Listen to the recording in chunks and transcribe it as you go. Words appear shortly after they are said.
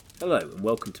Hello and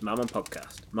welcome to Mammon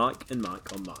Podcast, Mike and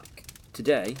Mike on Mike.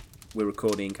 Today we're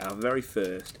recording our very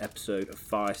first episode of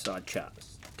Fireside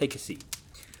Chats. Take a seat.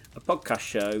 A podcast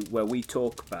show where we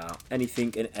talk about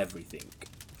anything and everything.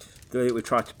 The way that we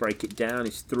try to break it down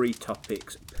is 3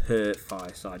 topics per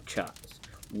Fireside Chats.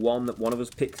 One that one of us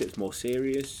picks that's more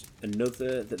serious,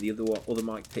 another that the other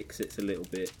Mike picks that's a little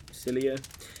bit sillier,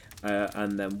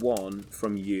 and then one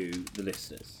from you, the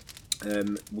listeners.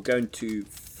 We're going to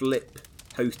flip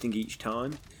hosting each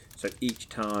time, so each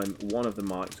time one of the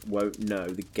mics won't know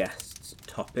the guest's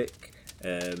topic,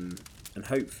 and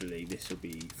hopefully this will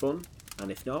be fun, and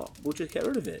if not, we'll just get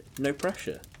rid of it. No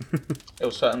pressure.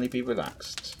 It'll certainly be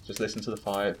relaxed. Just listen to the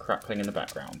fire crackling in the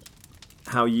background.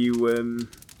 How you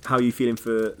feeling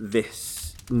for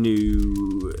this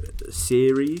new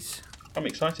series? I'm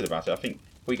excited about it. I think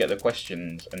if we get the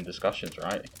questions and discussions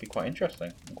right, it'll be quite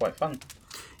interesting and quite fun.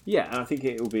 Yeah, and I think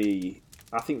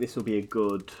this will be a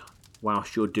good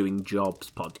whilst you're doing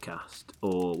jobs podcast,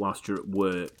 or whilst you're at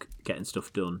work getting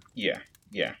stuff done. Yeah.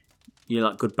 You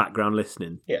like good background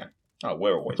listening? Yeah. Oh,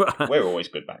 we're always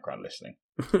good background listening.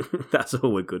 That's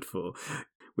all we're good for.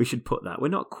 We should put that. We're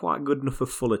not quite good enough for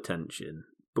full attention,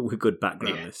 but we're good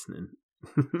background listening.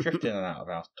 Drift in and out of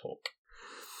our talk.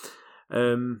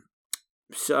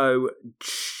 So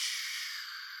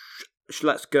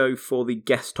let's go for the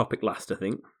guest topic last, I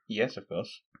think. Yes, of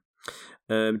course.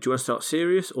 Do you want to start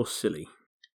serious or silly?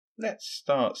 Let's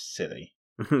start silly.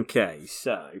 Okay,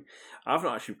 so I've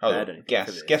not actually prepared anything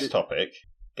for this. Guest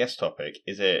topic.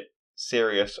 Is it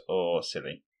serious or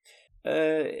silly?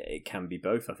 It can be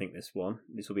both. I think this will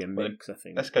be a mix. I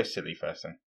think. Let's go silly first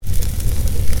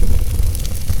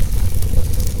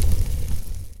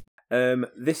then.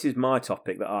 This is my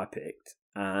topic that I picked,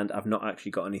 and I've not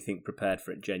actually got anything prepared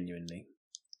for it genuinely.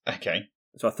 Okay.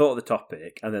 So I thought of the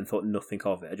topic and then thought nothing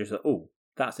of it. I just thought, oh,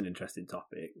 that's an interesting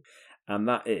topic. And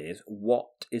that is,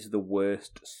 what is the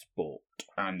worst sport?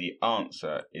 And the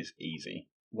answer is easy.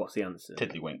 What's the answer?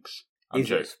 Tiddlywinks.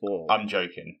 Is it a sport? I'm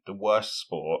joking. The worst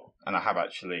sport, and I have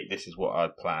actually, this is what I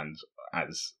planned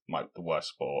as the worst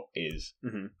sport is,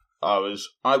 I was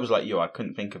like you, I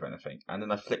couldn't think of anything. And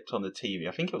then I flipped on the TV,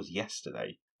 I think it was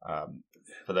yesterday.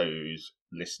 For those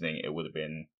listening, it would have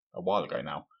been a while ago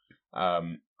now. I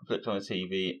flipped on the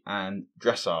TV and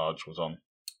dressage was on.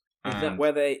 Is that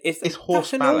where it's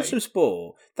horse ballet? That's an awesome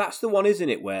sport. That's the one, isn't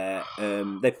it, where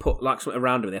they put like something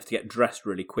around them and they have to get dressed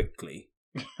really quickly.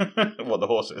 What, the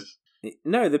horses?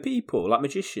 No, the people, like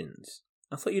magicians.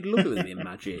 I thought you'd love it with being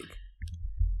magic.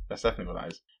 That's definitely what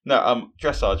that is. No,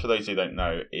 dressage, for those who don't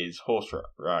know, is horse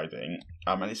riding.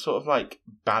 And it's sort of like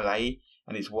ballet,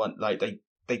 and it's one like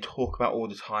they talk about all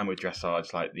the time with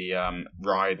dressage, like the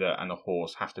rider and the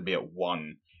horse have to be at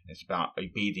one. It's about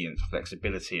obedience,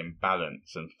 flexibility, and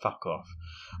balance, and fuck off.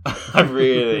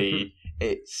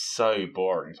 It's so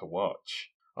boring to watch.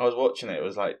 I was watching it, it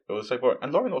was so boring.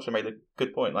 And Lauren also made a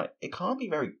good point, like, it can't be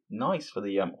very nice for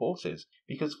the horses,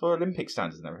 because for Olympic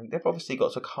standards and everything, they've obviously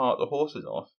got to cart the horses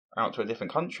off out to a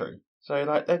different country. So,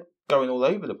 like, they're going all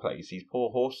over the place, these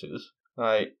poor horses.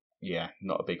 Like, yeah,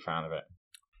 not a big fan of it.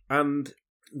 And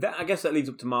I guess that leads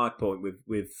up to my point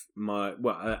with my,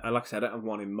 well, like I said, I don't have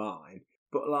one in mind,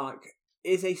 but, like,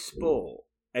 is a sport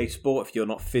if you're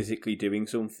not physically doing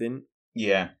something?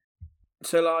 Yeah.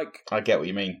 So, like, I get what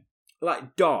you mean.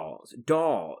 Like darts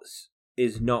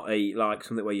is not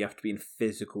something where you have to be in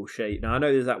physical shape. Now, I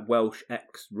know there's that Welsh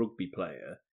ex-rugby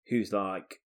player who's,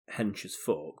 like, hench as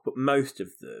fuck, but most of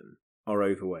them are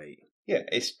overweight. Yeah,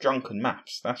 it's drunken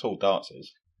maths. That's all darts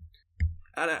is.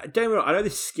 And don't get me wrong, I know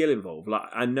there's skill involved. Like,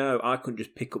 I know I couldn't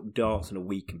just pick up darts in a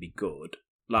week and be good.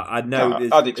 Like, I know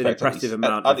there's an impressive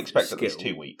amount of skill. I'd expect at least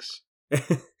 2 weeks.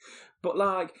 But,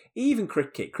 like, even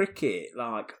cricket,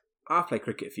 like, I've played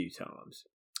cricket a few times.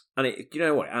 And you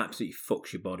know what? It absolutely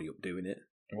fucks your body up doing it.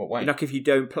 In what way? Like, if you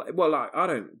don't play... Well, like,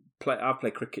 I've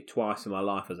played cricket twice in my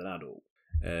life as an adult.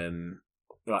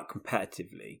 Like,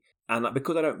 competitively. And, like,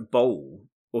 because I don't bowl,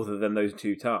 other than those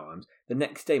 2 times, the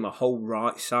next day my whole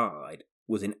right side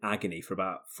was in agony for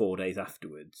about 4 days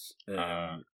afterwards.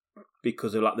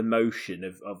 Because of, like, the motion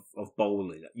of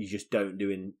bowling. You just don't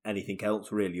do anything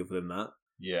else, really, other than that.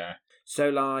 Yeah. So,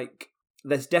 like...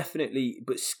 There's definitely,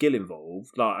 but skill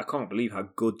involved. Like, I can't believe how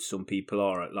good some people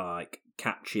are at, like,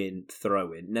 catching,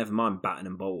 throwing, never mind batting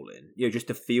and bowling. You know, just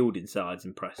the fielding side's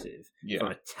impressive. Yeah. From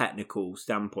a technical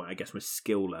standpoint, I guess, from a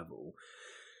skill level.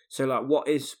 So, like, what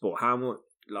is sport? How much,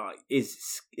 like, is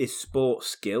sport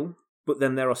skill? But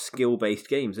then there are skill-based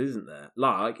games, isn't there?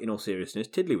 Like, in all seriousness,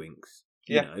 Tiddlywinks.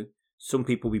 Yeah. You know, some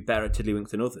people will be better at Tiddlywinks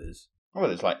than others. Oh, well,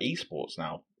 there's, like, esports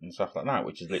now and stuff like that,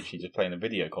 which is literally just playing a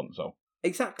video console.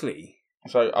 Exactly.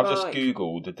 So I've just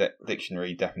Googled the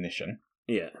dictionary definition.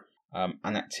 Yeah.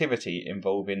 An activity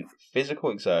involving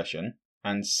physical exertion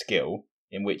and skill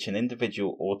in which an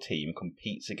individual or team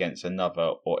competes against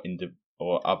another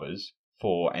or others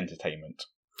for entertainment.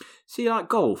 See, like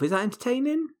golf, is that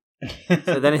entertaining?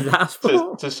 So then is that a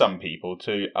sport? To some people,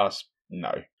 to us,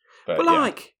 no. But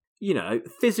like, you know,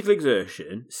 physical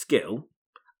exertion, skill,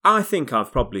 I think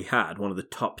I've probably had one of the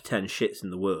top 10 shits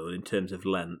in the world in terms of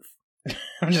length.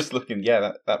 I'm just looking,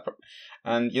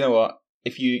 and you know what?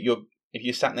 If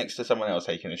you sat next to someone else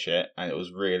taking a shit and it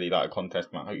was really like a contest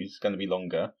about who's going to be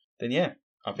longer, then yeah,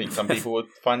 I think some people would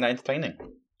find that entertaining.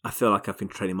 I feel like I've been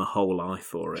training my whole life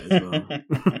for it as well.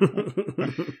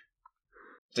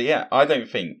 So yeah, I don't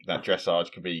think that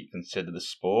dressage could be considered a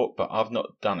sport, but I've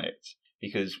not done it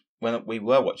because when we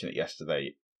were watching it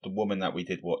yesterday, the woman that we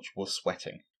did watch was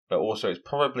sweating. But also it's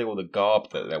probably all the garb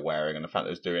that they're wearing and the fact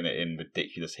that it's doing it in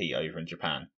ridiculous heat over in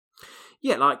Japan.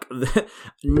 Yeah, like,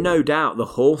 no doubt the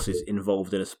horse is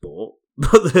involved in a sport,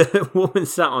 but the woman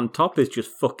sat on top is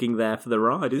just fucking there for the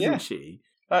ride, isn't she?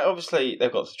 Like, obviously,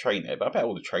 they've got to train it, but I bet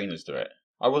all the trainers do it.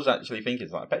 I was actually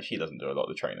thinking, I bet she doesn't do a lot of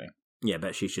the training. Yeah, I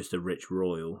bet she's just a rich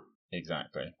royal.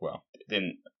 Exactly. Well,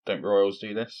 don't royals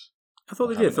do this? I thought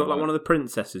they did. I thought like one of the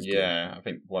princesses did. Yeah, I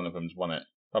think one of them's won it.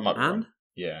 I might be wrong.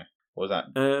 Yeah. What was that?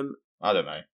 I don't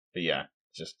know. But yeah,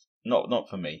 just not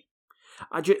for me.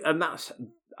 I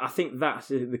think that's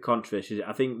the controversy.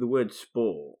 I think the word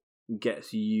sport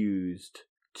gets used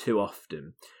too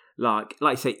often. Like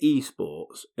say,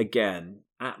 esports, again,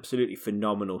 absolutely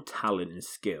phenomenal talent and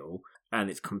skill, and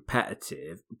it's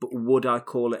competitive, but would I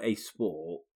call it a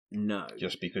sport? No.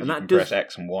 Just because you can press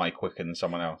X and Y quicker than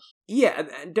someone else. Yeah,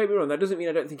 and don't be wrong, that doesn't mean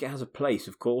I don't think it has a place.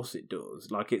 Of course it does.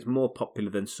 Like, it's more popular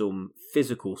than some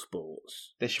physical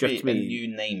sports. There should be a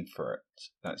new name for it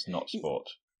that's not sport.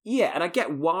 Yeah, and I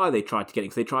get why they tried to get it,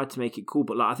 because they tried to make it cool,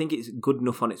 but like I think it's good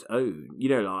enough on its own. You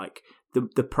know, like,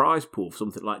 the prize pool for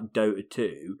something like Dota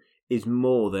 2 is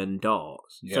more than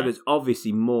darts. Yeah. So there's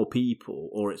obviously more people,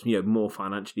 or it's, you know, more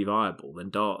financially viable than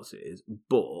darts is,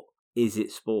 but is it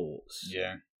sports?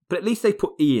 Yeah. But at least they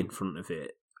put E in front of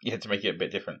it. Yeah, to make it a bit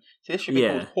different. See, this should be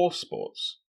called horse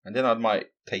sports, and then I might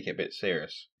take it a bit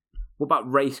serious. What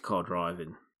about race car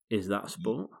driving? Is that a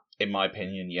sport? In my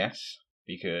opinion, yes,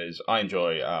 because I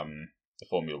enjoy the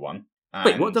Formula 1.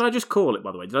 Wait, what did I just call it,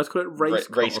 by the way? Did I just call it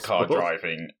race car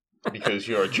driving? Because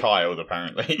you're a child,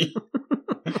 apparently.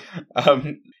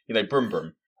 You know, Brum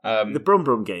Brum. The Brum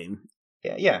Brum game.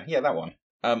 Yeah, that one.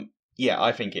 Yeah,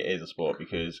 I think it is a sport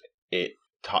because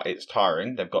it's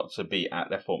tiring. They've got to be at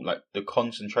their form, like the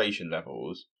concentration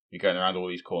levels. You're going around all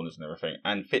these corners and everything,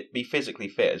 and be physically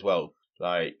fit as well.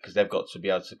 Like, because they've got to be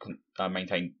able to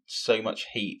maintain so much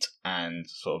heat and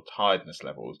sort of tiredness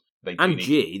levels. The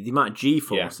amount of G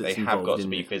force. Yeah, they have got to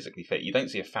be physically fit. You don't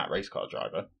see a fat race car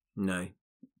driver. No,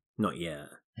 not yet.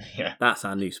 Yeah, that's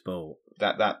our new sport.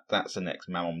 That's the next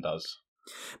Mammon does.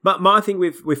 But my thing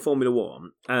with Formula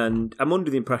 1, and I'm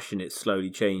under the impression it's slowly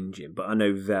changing, but I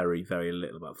know very, very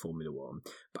little about Formula 1.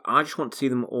 But I just want to see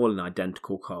them all in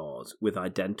identical cars with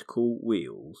identical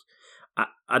wheels.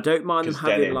 I don't mind them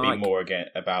having then it'd be more again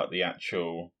about the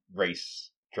actual race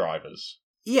drivers.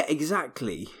 Yeah,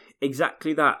 exactly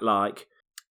that. Like,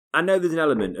 I know there's an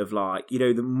element of, like, you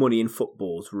know, the money in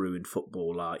football's ruined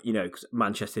football. Like, you know, because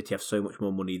Manchester City have so much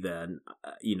more money than,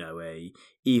 you know,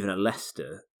 even a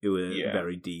Leicester, who are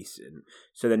very decent.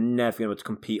 So they're never going to be able to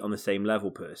compete on the same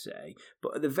level, per se.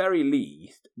 But at the very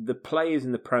least, the players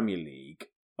in the Premier League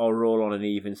are all on an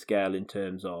even scale in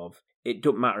terms of, it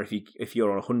doesn't matter if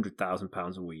you're on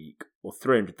 £100,000 a week or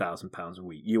 £300,000 a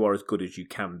week, you are as good as you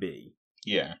can be.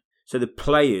 Yeah. So the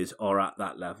players are at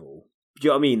that level. Do you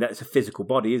know what I mean? That's a physical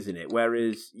body, isn't it?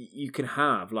 Whereas you can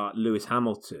have, like, Lewis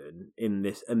Hamilton in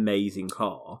this amazing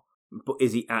car, but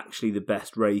is he actually the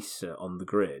best racer on the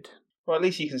grid? Well, at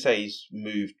least you can say he's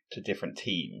moved to different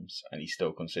teams and he's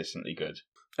still consistently good.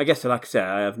 I guess, like I said,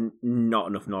 I have not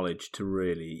enough knowledge to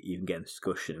really even get in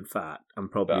discussion. In fact, I'm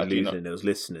probably losing those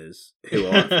listeners who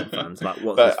are F1 fans. Like,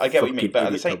 what's but I get what you mean. But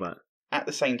at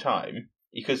the same time,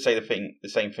 you could say the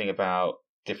same thing about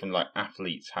different, like,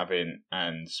 athletes having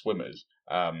and swimmers.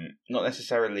 Not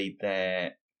necessarily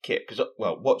their kit, because,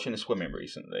 well, watching the swimming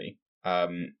recently,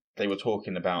 they were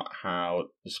talking about how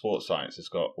the sports science has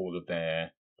got all of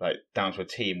their, like, down to a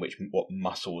T in what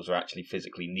muscles are actually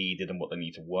physically needed and what they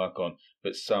need to work on.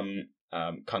 But some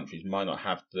countries might not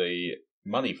have the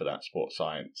money for that sports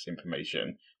science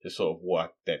information to sort of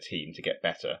work their team to get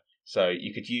better. So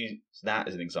you could use that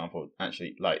as an example.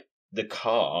 Actually, like, the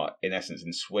car, in essence,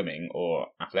 in swimming or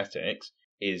athletics,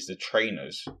 is the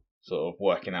trainers sort of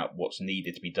working out what's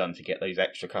needed to be done to get those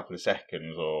extra couple of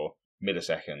seconds or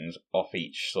milliseconds off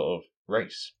each sort of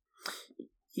race.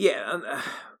 Yeah,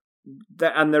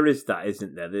 and there is that,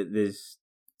 isn't there?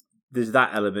 There's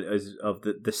that element of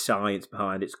the science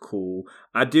behind it's cool.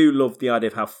 I do love the idea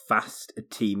of how fast a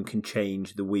team can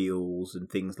change the wheels and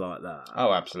things like that.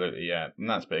 Oh, absolutely, yeah. And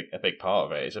that's a big part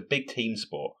of it. It's a big team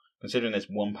sport, considering there's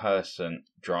one person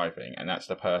driving, and that's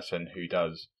the person who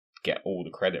does get all the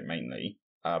credit mainly.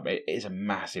 It is a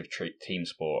massive team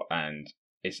sport, and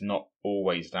it's not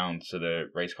always down to the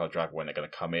race car driver when they're going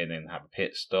to come in and have a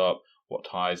pit stop, what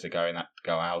tyres they're going to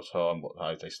go out on, what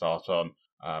tyres they start on.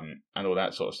 And all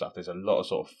that sort of stuff. There's a lot of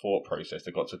sort of thought process.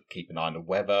 They've got to keep an eye on the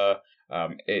weather.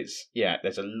 There's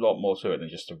a lot more to it than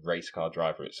just a race car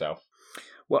driver itself.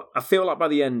 Well, I feel like by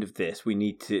the end of this, we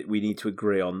need to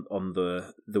agree on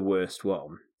the worst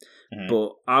one. Mm-hmm.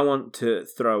 But I want to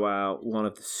throw out one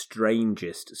of the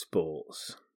strangest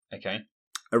sports. Okay.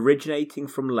 Originating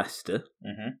from Leicester,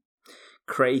 mm-hmm.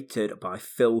 created by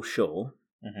Phil Shaw,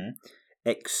 mm-hmm.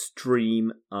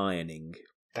 extreme ironing.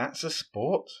 That's a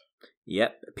sport?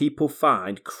 Yep, people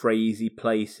find crazy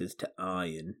places to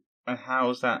iron. And how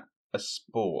is that a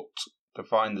sport?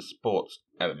 Define the sports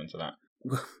element of that.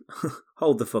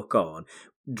 Hold the fuck on.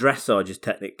 Dressage is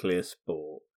technically a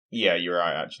sport. Yeah, you're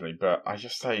right, actually. But I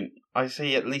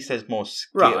see at least there's more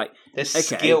skill. Right. There's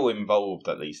skill involved,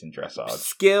 at least, in dressage.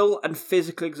 Skill and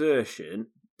physical exertion.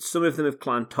 Some of them have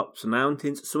climbed tops of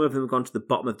mountains. Some of them have gone to the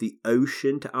bottom of the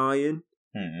ocean to iron.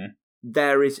 Mm-hmm.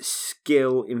 There is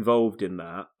skill involved in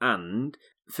that, and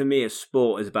for me, a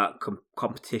sport is about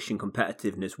competition,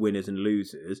 competitiveness, winners and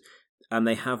losers, and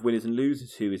they have winners and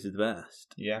losers. Who is the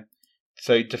best? Yeah.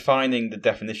 So defining the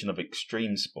definition of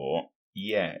extreme sport,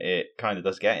 yeah, it kind of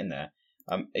does get in there.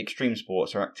 Extreme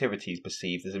sports are activities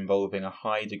perceived as involving a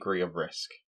high degree of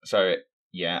risk. So,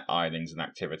 yeah, ironing's an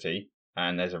activity,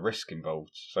 and there's a risk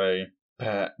involved. So,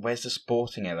 but where's the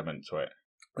sporting element to it?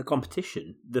 The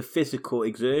competition, the physical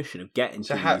exertion of getting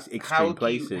to these extreme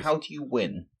places. How do you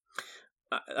win?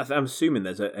 I'm assuming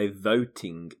there's a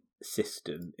voting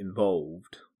system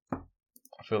involved.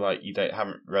 I feel like you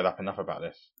haven't read up enough about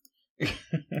this.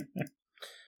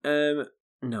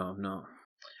 No, I'm not.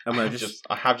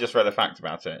 I have just read a fact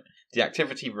about it. The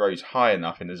activity rose high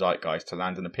enough in the zeitgeist to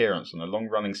land an appearance on the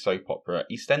long-running soap opera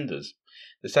EastEnders.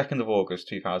 The 2nd of August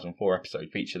 2004 episode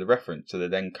featured a reference to the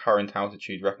then current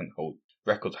altitude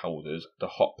record holders, the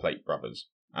Hot Plate Brothers.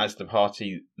 As the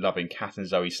party-loving Kat and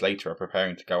Zoe Slater are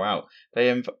preparing to go out, they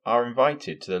are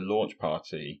invited to the launch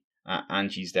party at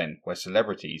Angie's Den, where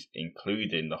celebrities,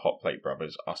 including the Hot Plate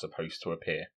Brothers, are supposed to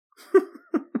appear.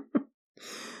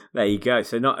 There you go.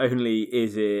 So not only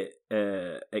is it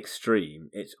extreme,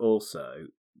 it's also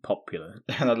popular.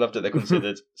 And I love that they're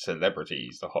considered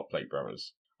celebrities, the Hot Plate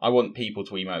Brothers. I want people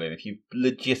to email in. If you've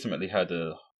legitimately heard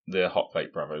of the Hot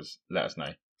Plate Brothers, let us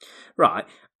know. Right.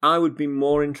 I would be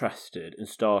more interested and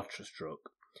starstruck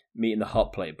meeting the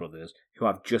Hot Plate Brothers, who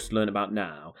I've just learned about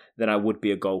now, than I would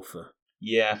be a golfer.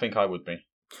 Yeah, I think I would be.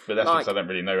 But that's because I don't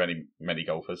really know many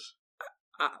golfers.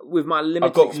 With my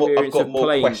limited experience I've got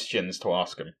more questions to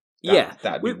ask them.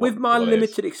 With my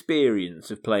limited experience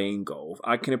of playing golf,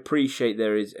 I can appreciate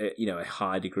there is a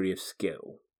high degree of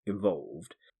skill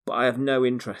involved, but I have no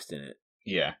interest in it.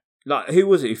 Yeah. Like, who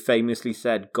was it who famously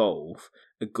said golf,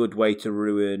 a good way to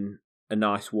ruin a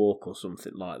nice walk or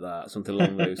something like that, something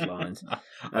along those lines?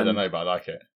 I don't know, but I like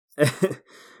it.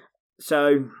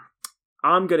 So,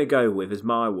 I'm going to go with, as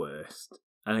my worst,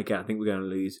 and again, I think we're going to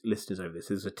lose listeners over this.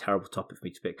 This is a terrible topic for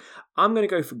me to pick. I'm going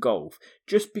to go for golf,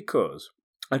 just because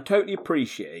I totally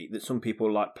appreciate that some people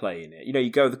like playing it. You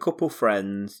go with a couple of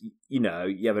friends, you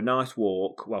have a nice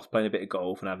walk whilst playing a bit of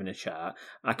golf and having a chat.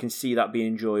 I can see that being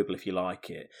enjoyable if you like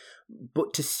it.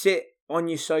 But to sit on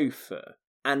your sofa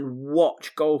and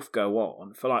watch golf go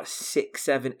on for like 6,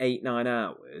 7, 8, 9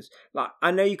 hours. Like, I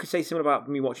know you could say something about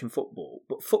me watching football,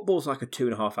 but football's like a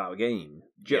 2.5 hour game.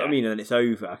 Do you know what I mean? And then it's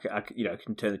over. I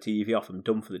can turn the TV off. I'm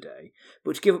done for the day.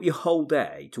 But to give up your whole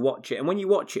day to watch it, and when you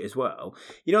watch it as well,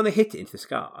 when they hit it into the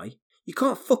sky, you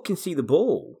can't fucking see the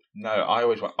ball. No, I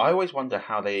always wonder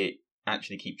how they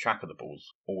actually keep track of the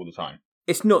balls all the time.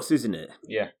 It's nuts, isn't it?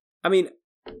 Yeah. I mean,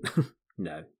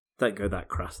 no. Don't go that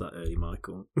crass that early,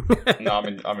 Michael. No,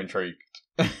 I'm intrigued.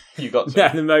 You got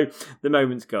to. No, the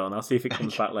moment's gone. I'll see if it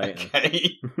comes back later.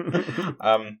 Okay.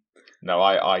 No,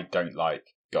 I don't like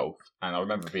golf, and I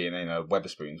remember being in a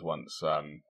Wetherspoons once,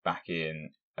 back in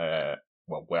where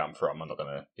I'm from. I'm not going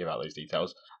to give out those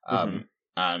details.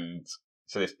 And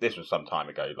so this was some time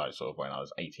ago, like sort of when I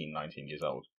was 18, 19 years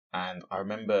old. And I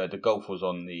remember the golf was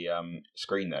on the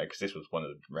screen there, because this was one of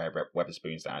the rare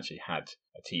Wetherspoons that actually had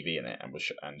a TV in it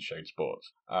and showed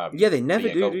sports. They never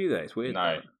do they? It's weird.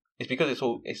 No, it's because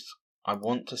I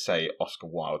want to say Oscar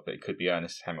Wilde, but it could be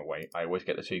Ernest Hemingway. I always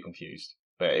get the two confused.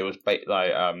 But it was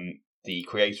the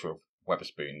creator of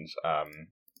Wetherspoons,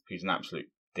 who's an absolute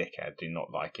dickhead. Do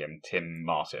not like him. Tim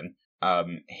Martin.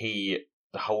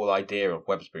 The whole idea of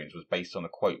Wetherspoons was based on a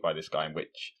quote by this guy in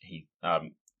which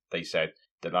they said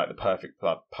that like the perfect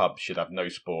pub should have no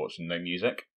sports and no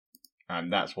music,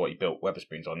 and that's what he built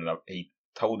Wetherspoons on. And he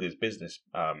told his business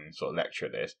sort of lecturer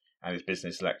this, and his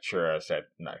business lecturer said,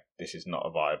 "No, this is not a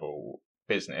viable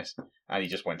business," and he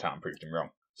just went out and proved him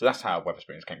wrong. So that's how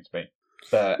Wetherspoons came to be.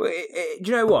 But do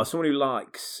you know what? Someone who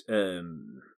likes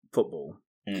football,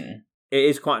 it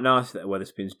is quite nice that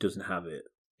Wetherspoons doesn't have it.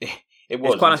 It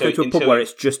was. It's quite nice to go to a pub where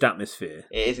it's just atmosphere.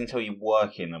 It is until you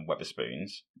work in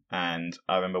Wetherspoons, and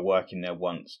I remember working there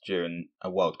once during a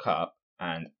World Cup,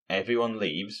 and everyone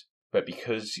leaves, but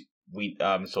because we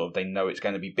they know it's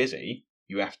going to be busy,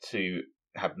 you have to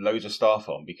have loads of staff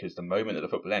on, because the moment that the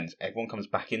football ends, everyone comes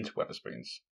back into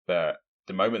Wetherspoons. But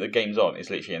the moment the game's on, it's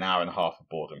literally an hour and a half of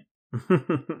boredom.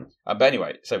 But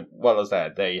anyway, so while I was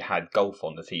there, they had golf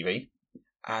on the TV,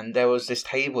 and there was this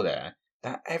table there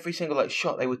that every single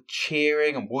shot they were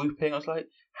cheering and whooping. I was like,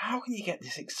 how can you get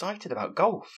this excited about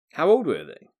golf? How old were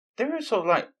they? They were sort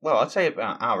of I'd say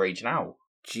about our age now.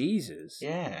 Jesus.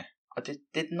 Yeah. I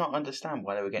did not understand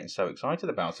why they were getting so excited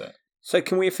about it. So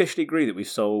can we officially agree that we've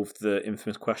solved the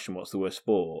infamous question, what's the worst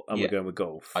sport, and we're going with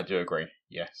golf? I do agree,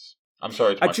 yes. I'm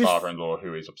sorry to my father-in-law,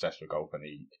 who is obsessed with golf, and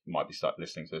he might be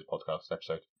listening to this podcast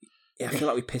episode. Yeah, I feel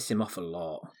like we piss him off a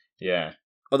lot. Yeah.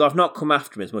 Although I've not come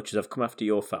after him as much as I've come after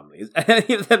your family. Has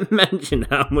any of them mentioned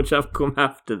how much I've come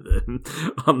after them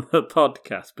on the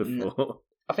podcast before? No.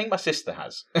 I think my sister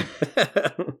has.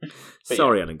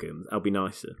 Sorry, Alan Gooms. I'll be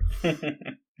nicer.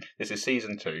 This is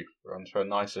season 2. We're on for a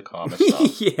nicer, calmer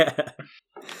start. Yeah.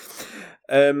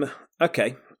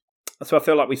 Okay. So I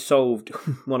feel like we've solved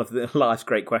one of the life's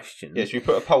great questions. Yes, we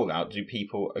put a poll out. Do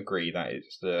people agree that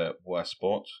it's the worst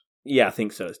sport? Yeah, I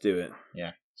think so. Let's do it.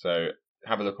 Yeah. So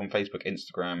have a look on Facebook,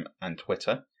 Instagram, and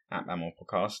Twitter at Mammal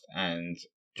Podcast, and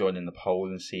join in the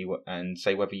poll and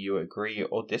say whether you agree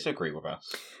or disagree with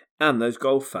us. And those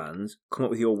golf fans, come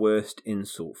up with your worst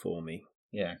insult for me.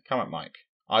 Yeah, come on, Mike.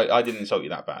 I didn't insult you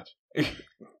that bad.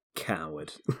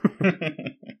 Coward.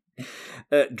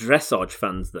 Dressage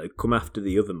fans, though, come after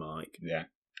the other Mike. Yeah,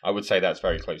 I would say that's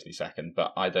very closely second,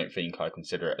 but I don't think I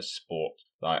consider it a sport.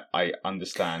 I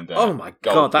understand that. Oh my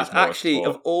god, that's actually,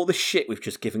 of all the shit we've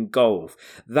just given golf,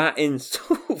 that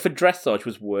insult for dressage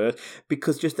was worse,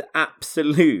 because just the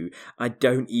absolute, I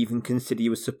don't even consider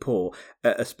you a sport,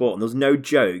 and there's no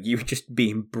joke, you were just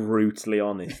being brutally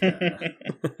honest there.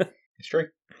 It's true.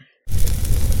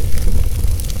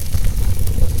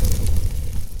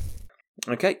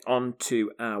 Okay, on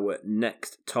to our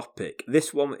next topic.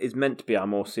 This one is meant to be our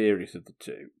more serious of the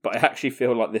two, but I actually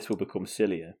feel like this will become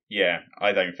sillier. Yeah,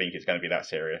 I don't think it's going to be that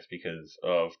serious because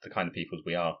of the kind of people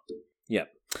we are. Yeah.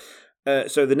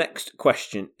 So the next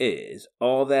question is,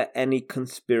 are there any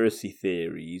conspiracy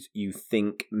theories you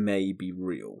think may be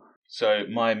real? So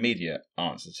my immediate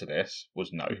answer to this was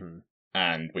no,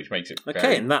 and which makes it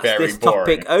and that's very this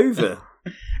boring. Topic over.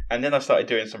 And then I started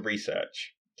doing some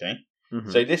research, okay?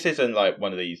 So this isn't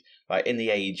one of these, in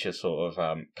the age of sort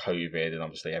of COVID, and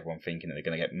obviously everyone thinking that they're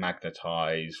going to get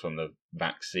magnetized from the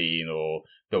vaccine, or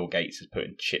Bill Gates is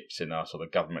putting chips in us, or the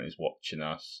government is watching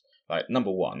us. Number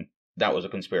one, that was a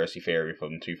conspiracy theory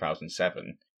from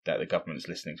 2007, that the government's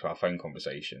listening to our phone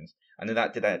conversations. And then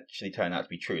that did actually turn out to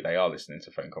be true. They are listening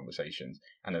to phone conversations,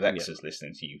 and Alexa's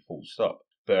listening to you, full stop.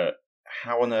 But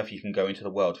how on earth you can go into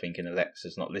the world thinking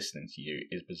Alexa's not listening to you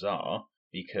is bizarre,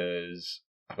 because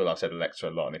I feel like I've said Alexa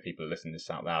a lot, and if people are listening to this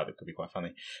out loud, it could be quite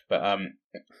funny. But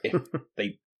if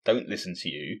they don't listen to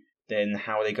you, then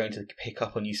how are they going to pick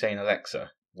up on you saying,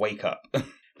 Alexa, wake up? But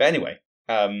anyway,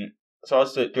 so I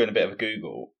was doing a bit of a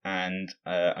Google, and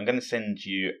I'm going to send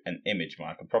you an image,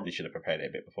 Mike. I probably should have prepared it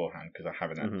a bit beforehand, because I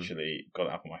haven't actually got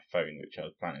it up on my phone, which I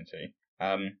was planning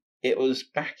to. It was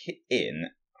back in,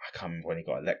 I can't remember when he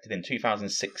got elected, in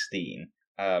 2016.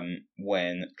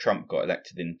 When Trump got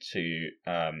elected into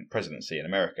presidency in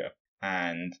America,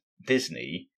 and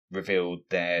Disney revealed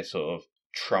their sort of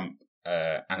Trump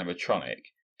animatronic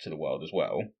to the world as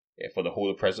well for the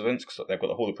Hall of Presidents, because they've got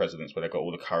the Hall of Presidents where they've got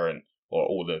all the current or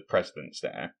all the presidents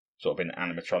there, sort of in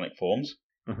animatronic forms.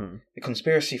 The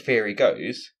conspiracy theory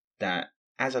goes that,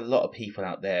 as a lot of people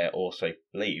out there also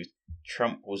believed,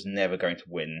 Trump was never going to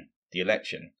win the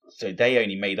election, so they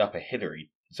only made up a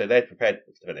Hillary. So they'd prepared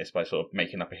for this by sort of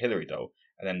making up a Hillary doll,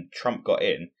 and then Trump got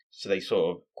in, so they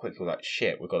sort of quickly were like,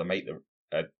 shit, we've got to make the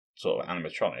sort of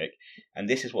animatronic, and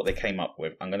this is what they came up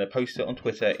with. I'm going to post it on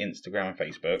Twitter, Instagram, and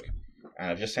Facebook,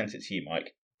 and I've just sent it to you,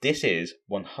 Mike. This is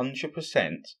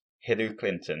 100% Hillary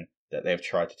Clinton that they've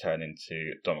tried to turn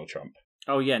into Donald Trump.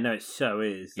 Oh, yeah, no, it so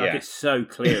is. Like, it's so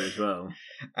clear as well.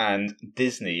 And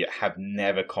Disney have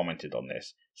never commented on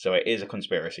this, so it is a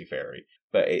conspiracy theory,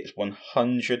 but it's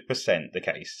 100% the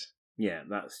case. Yeah,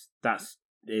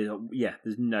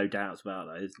 there's no doubts about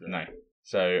that, is there? No.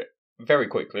 So, very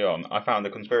quickly on, I found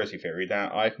a conspiracy theory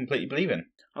that I completely believe in.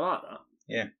 I like that.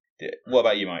 Yeah. What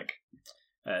about you, Mike?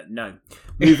 No.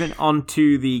 Moving on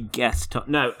to the guest top.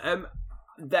 No,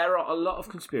 there are a lot of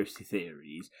conspiracy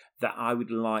theories that I would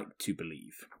like to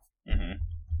believe. Mm-hmm.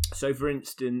 So, for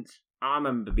instance, I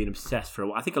remember being obsessed for a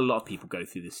while. I think a lot of people go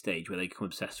through this stage where they become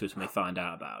obsessed with it when they find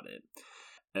out about it.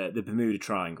 The Bermuda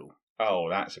Triangle. Oh,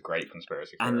 that's a great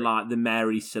conspiracy theory. And like the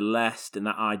Mary Celeste and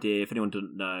that idea, if anyone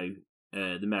doesn't know,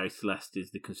 the Mary Celeste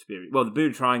is the conspiracy. Well, the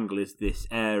Bermuda Triangle is this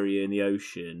area in the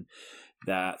ocean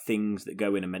that things that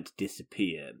go in are meant to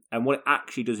disappear. And what it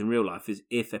actually does in real life is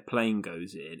if a plane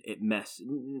goes in,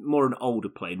 more an older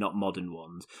plane, not modern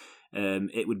ones,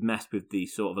 it would mess with the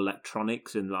sort of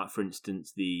electronics and, like, for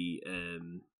instance, the,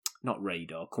 not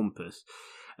radar, compass.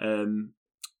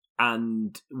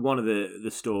 And one of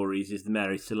the stories is the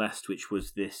Mary Celeste, which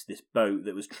was this boat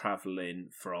that was travelling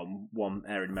from one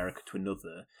area in America to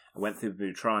another. It went through the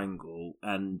Bermuda Triangle,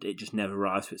 and it just never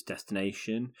arrived to its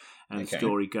destination. And the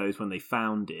story goes, when they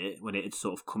found it, when it had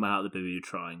sort of come out of the Bermuda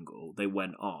Triangle, they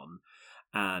went on,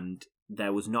 and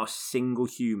there was not a single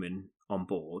human on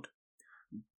board,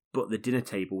 but the dinner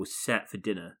table was set for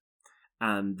dinner.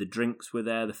 And the drinks were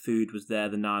there, the food was there,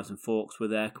 the knives and forks were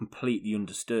there, completely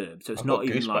undisturbed. So it's not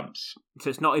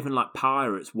even like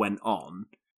pirates went on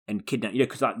and kidnapped. You know,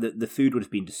 because like the food would have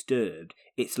been disturbed.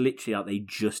 It's literally like they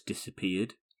just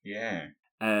disappeared. Yeah.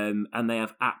 And they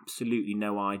have absolutely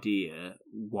no idea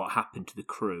what happened to the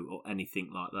crew or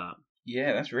anything like that.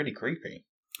 Yeah, that's really creepy.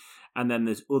 And then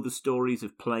there's other stories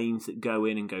of planes that go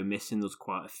in and go missing. There's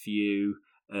quite a few.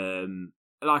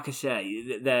 Like I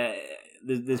say,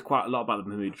 there's quite a lot about the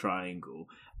Bermuda Triangle,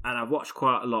 and I've watched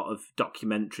quite a lot of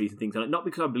documentaries and things like that. Not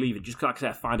because I believe it, just because, like I say,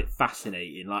 I find it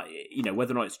fascinating. Like, you know,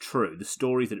 whether or not it's true, the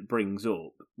stories that it brings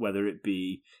up, whether it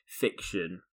be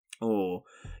fiction or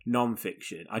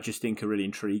non-fiction, I just think are really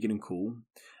intriguing and cool.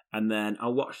 And then I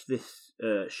watched this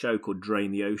show called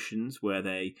Drain the Oceans, where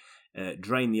they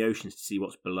drain the oceans to see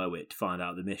what's below it to find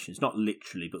out the missions. Not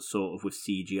literally, but sort of with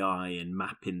CGI and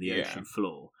mapping the ocean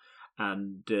floor.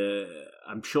 And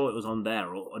I'm sure it was on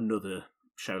there or another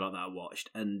show like that I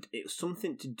watched, and it was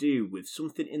something to do with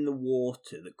something in the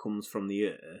water that comes from the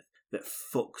earth that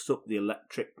fucks up the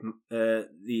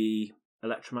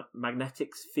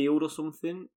electromagnetic field or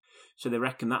something. So they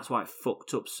reckon that's why it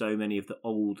fucked up so many of the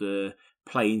older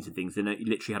planes and things. They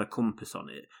literally had a compass on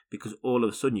it, because all of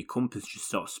a sudden your compass just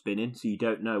starts spinning, so you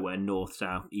don't know where north,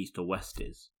 south, east or west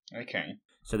is. Okay.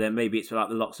 So then maybe it's like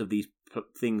lots of these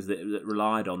things that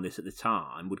relied on this at the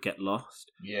time would get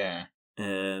lost. Yeah.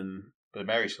 But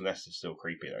Mary Celeste is still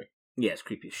creepy, though. Yeah, it's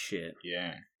creepy as shit.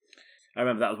 Yeah. I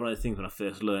remember that was one of the things when I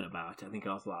first learned about it. I think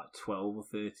I was like 12 or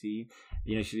 13.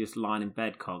 You know, she's just lying in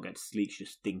bed, can't get to sleep, she's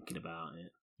just thinking about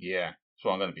it. Yeah. That's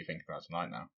what I'm going to be thinking about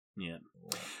tonight now. Yeah.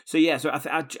 So, yeah, so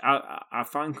I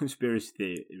find conspiracy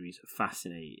theories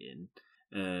fascinating.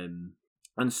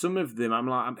 And some of them, I'm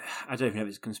like, I don't even know if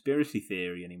it's a conspiracy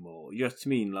theory anymore. You know what I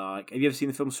mean? Like, have you ever seen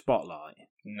the film Spotlight?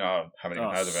 No, haven't even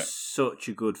heard of it. Such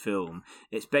a good film.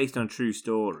 It's based on a true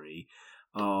story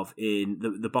of in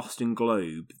the Boston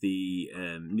Globe, the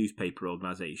newspaper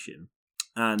organisation,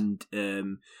 and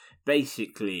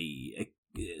basically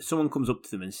someone comes up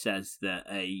to them and says that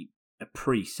a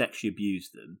priest sexually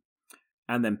abused them,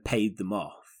 and then paid them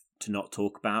off to not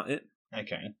talk about it.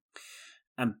 Okay.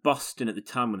 And Boston at the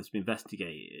time when it's been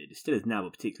investigated, it still is now,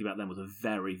 but particularly back then, was a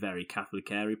very, very Catholic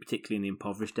area, particularly in the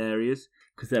impoverished areas,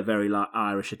 because they're very like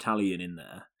Irish, Italian in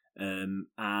there.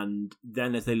 And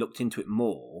then as they looked into it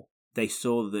more, they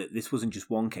saw that this wasn't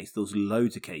just one case. There was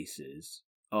loads of cases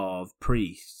of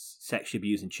priests sexually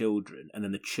abusing children, and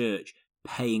then the church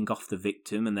paying off the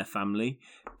victim and their family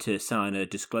to sign a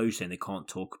disclosure saying they can't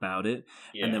talk about it.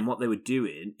 Yeah. And then what they were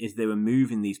doing is they were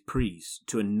moving these priests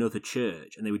to another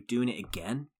church, and they were doing it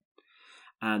again.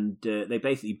 And they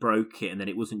basically broke it, and then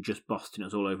it wasn't just Boston, it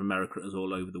was all over America, it was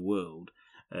all over the world.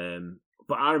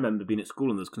 But I remember being at school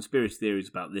and there's conspiracy theories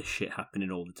about this shit happening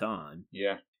all the time.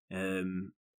 Yeah.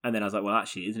 And then I was like, well,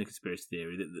 actually, it isn't a conspiracy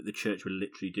theory that the church were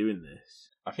literally doing this.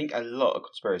 I think a lot of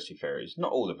conspiracy theories,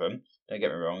 not all of them, don't get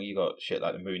me wrong, you got shit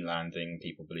like the moon landing,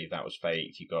 people believe that was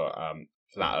fake, you got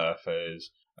flat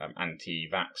earthers,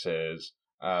 anti-vaxxers,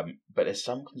 but there's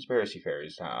some conspiracy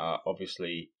theories that are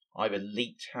obviously either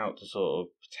leaked out to sort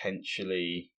of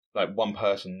potentially, like one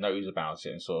person knows about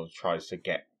it and sort of tries to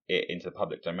get it into the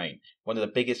public domain. One of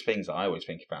the biggest things that I always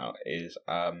think about is,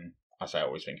 I say I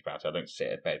always think about it, I don't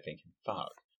sit at bed thinking,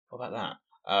 fuck, what about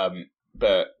that?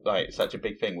 But like such a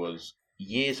big thing was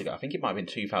years ago, I think it might have been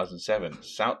 2007,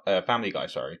 Family Guy,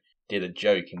 did a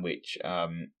joke in which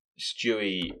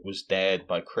Stewie was dared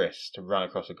by Chris to run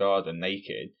across a garden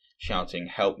naked, shouting,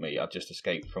 "Help me, I've just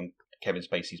escaped from Kevin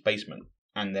Spacey's basement."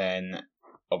 And then,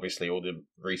 obviously, all the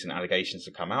recent allegations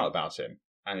have come out about him.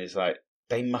 And it's like,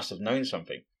 they must have known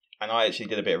something. And I actually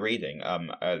did a bit of reading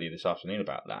earlier this afternoon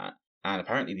about that. And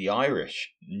apparently the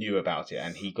Irish knew about it,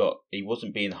 and he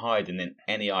wasn't being hired in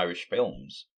any Irish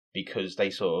films because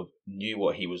they sort of knew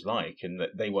what he was like, and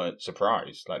that they weren't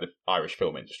surprised, like the Irish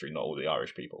film industry, not all the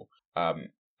Irish people.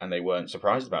 And they weren't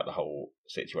surprised about the whole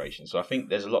situation. So I think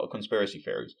there's a lot of conspiracy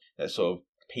theories that sort of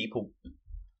people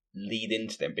lead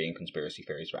into them being conspiracy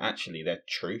theories, but actually they're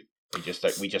truth.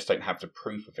 We just don't have the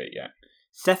proof of it yet.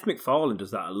 Seth MacFarlane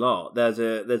does that a lot.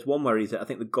 There's one where he's at, I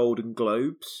think, the Golden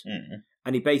Globes,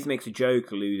 and he basically makes a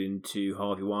joke alluding to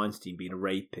Harvey Weinstein being a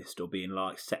rapist or being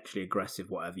like sexually aggressive,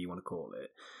 whatever you want to call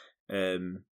it.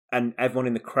 And everyone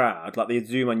in the crowd, like they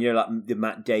zoom on, like the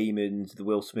Matt Damons, the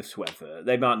Will Smiths, whoever.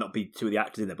 They might not be two of the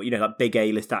actors in there, but like big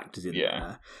A-list actors in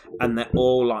there, and they're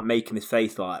all like making this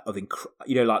face like of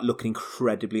like looking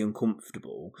incredibly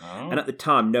uncomfortable. Oh. And at the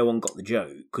time, no one got the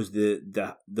joke because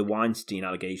the Weinstein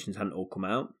allegations hadn't all come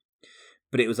out.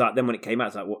 But it was like then when it came out,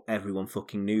 it's like everyone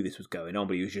fucking knew this was going on,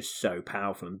 but he was just so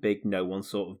powerful and big, no one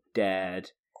sort of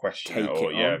dared question take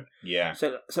it on. Yeah.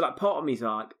 So like part of me is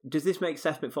like, does this make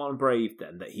Seth MacFarlane brave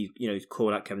then that he's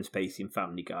called out Kevin Spacey in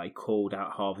Family Guy, called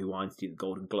out Harvey Weinstein at the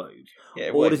Golden Globes,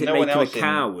 or does it make him a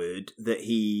coward that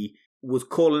he was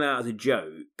calling out as a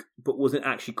joke but wasn't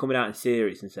actually coming out in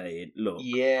serious and saying, look,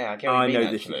 I get what you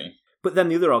mean, actually. But then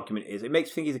the other argument is, it makes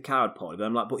me think he's a coward, Polly, but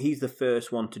I'm like, but he's the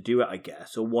first one to do it, I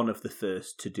guess, or one of the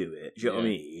first to do it. Do you know what I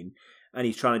mean? And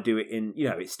he's trying to do it in,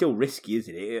 it's still risky,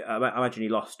 isn't it? I imagine he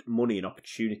lost money and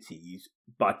opportunities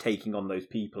by taking on those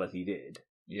people as he did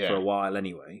for a while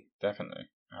anyway. Definitely.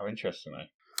 How interesting, though.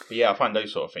 But yeah, I find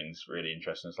those sort of things really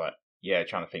interesting. It's like,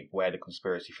 trying to think where the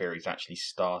conspiracy theories actually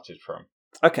started from.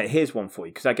 Okay, here's one for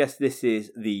you, because I guess this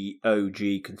is the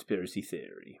OG conspiracy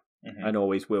theory, and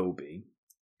always will be.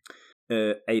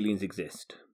 Aliens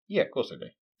exist. Yeah, of course they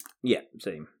do. Yeah,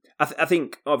 same. I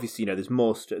think, obviously, there's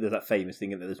more. There's that famous thing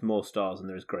that there's more stars than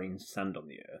there is grains of sand on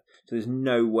the Earth. So there's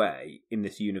no way in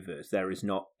this universe there is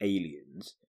not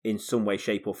aliens in some way,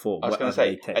 shape, or form. I was going to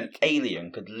say, an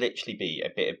alien could literally be a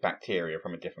bit of bacteria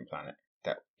from a different planet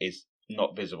that is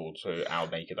not visible to our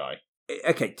naked eye.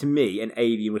 Okay, to me, an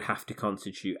alien would have to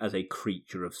constitute as a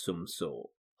creature of some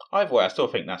sort. Either way, I still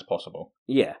think that's possible.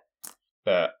 Yeah,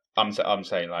 but I'm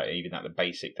saying, like, even at the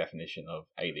basic definition of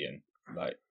alien,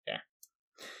 like.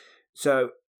 So,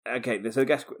 okay, so I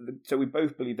guess, we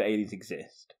both believe that aliens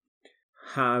exist.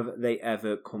 Have they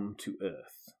ever come to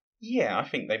Earth? Yeah, I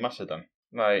think they must have done.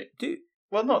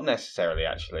 Well, not necessarily,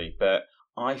 actually, but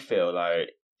I feel like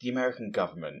the American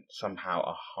government somehow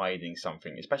are hiding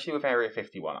something, especially with Area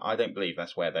 51. I don't believe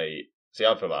that's where they... See,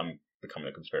 I feel like I'm becoming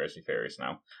a conspiracy theorist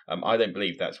now. I don't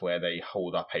believe that's where they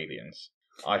hold up aliens.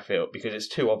 I feel, because it's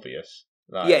too obvious.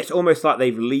 It's almost like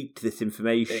they've leaked this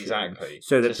information. Exactly.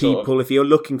 So that people, if you're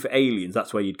looking for aliens,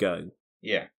 that's where you'd go.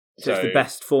 Yeah. So it's the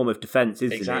best form of defence,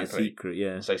 isn't it? It's secret,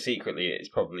 yeah. So secretly, it's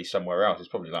probably somewhere else. It's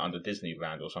probably like under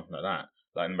Disneyland or something like that.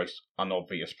 Like the most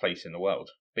unobvious place in the world.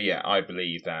 But yeah, I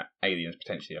believe that aliens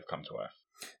potentially have come to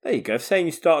Earth. There you go. Saying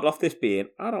you started off this being,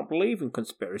 I don't believe in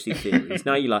conspiracy theories.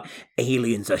 Now you're like,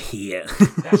 aliens are here.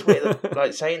 That's weird.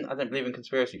 Like saying I don't believe in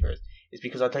conspiracy theories is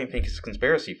because I don't think it's a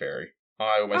conspiracy theory.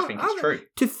 I almost think it's true.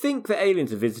 To think that aliens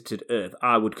have visited Earth,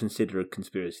 I would consider a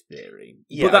conspiracy theory.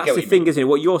 Yeah, but that's the thing, isn't it?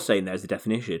 What you're saying there is the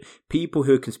definition. People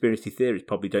who are conspiracy theorists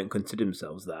probably don't consider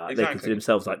themselves that. Exactly. They consider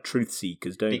themselves like truth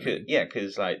seekers, don't they? Yeah,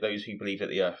 because like those who believe that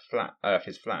the Earth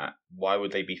is flat, why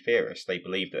would they be theorists? They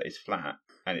believe that it's flat,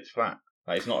 and it's flat.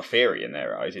 Like, it's not a theory in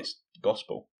their eyes; it's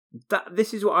gospel.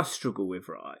 This is what I struggle with.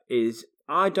 Right? Is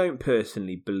I don't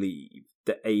personally believe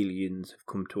that aliens have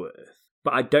come to Earth.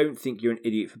 But I don't think you're an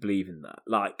idiot for believing that.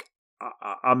 Like,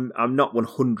 I'm not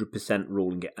 100%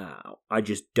 ruling it out. I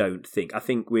just don't think. I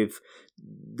think with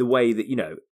the way that,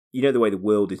 the way the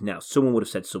world is now, someone would have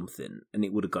said something and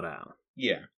it would have got out.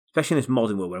 Yeah. Especially in this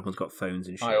modern world where everyone's got phones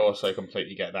and shit. I also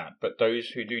completely get that. But those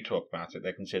who do talk about it,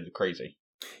 they're considered crazy.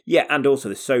 Yeah, and also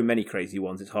there's so many crazy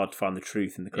ones, it's hard to find the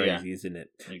truth in the crazy, isn't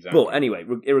it? Exactly. But anyway,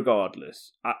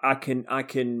 irregardless, I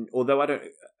can, although I don't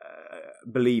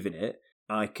believe in it,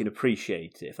 I can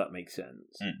appreciate it, if that makes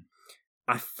sense.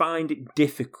 I find it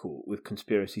difficult with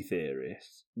conspiracy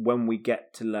theorists when we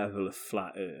get to level of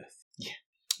flat Earth.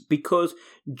 Because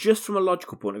just from a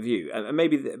logical point of view, and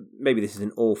maybe this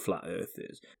isn't all flat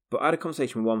earthers, but I had a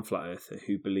conversation with one flat earther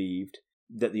who believed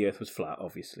that the earth was flat,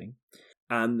 obviously.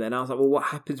 And then I was like, well, what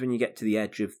happens when you get to the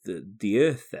edge of the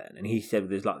earth then? And he said,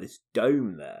 there's like this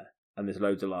dome there, and there's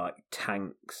loads of like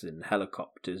tanks and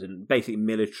helicopters and basically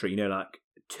military, like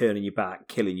turning you back,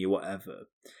 killing you, whatever.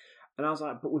 And I was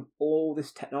like, but with all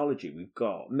this technology we've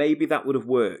got, maybe that would have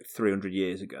worked 300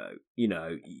 years ago.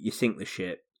 You sink the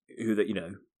ship,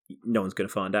 no one's going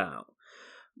to find out.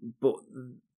 But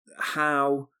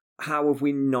how have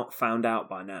we not found out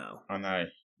by now? I know.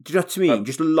 Do you know what I mean?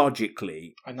 Just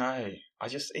logically. I know.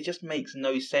 It just makes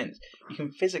no sense. You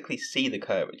can physically see the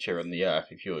curvature on the Earth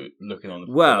if you're looking on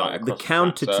the the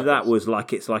counter to that was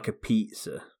like it's like a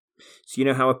pizza. So you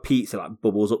know how a pizza like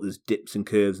bubbles up, there's dips and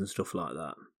curves and stuff like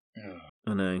that.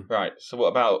 I know. Right. So what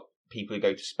about people who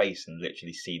go to space and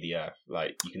literally see the Earth?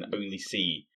 Like you can only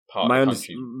see part of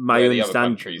the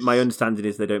country. My understanding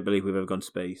is they don't believe we've ever gone to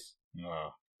space. Oh,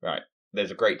 right.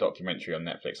 There's a great documentary on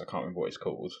Netflix. I can't remember what it's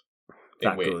called.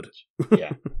 That good?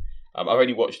 Yeah. I've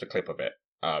only watched a clip of it.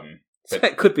 So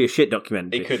it could be a shit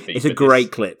documentary. It could be. It's a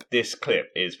great clip. This clip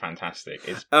is fantastic.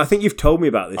 I think you've told me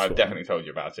about this. I've definitely told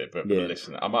you about it, but for the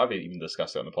listener, I might have even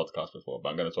discussed it on the podcast before, but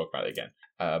I'm going to talk about it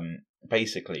again.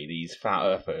 Basically, these flat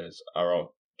earthers are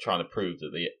trying to prove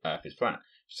that the Earth is flat.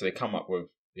 So they come up with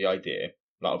the idea,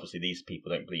 like obviously these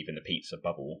people don't believe in the pizza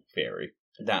bubble theory,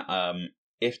 that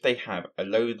if they have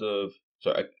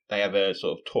they have a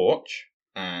sort of torch,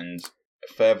 and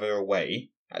further away,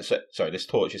 this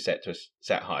torch is set to a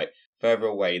set height. Further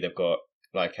away, they've got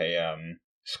like a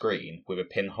screen with a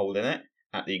pinhole in it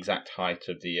at the exact height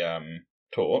of the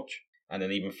torch. And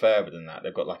then even further than that,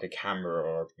 they've got like a camera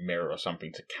or a mirror or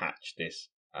something to catch this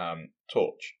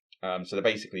torch. So they're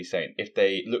basically saying if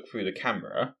they look through the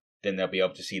camera, then they'll be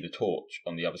able to see the torch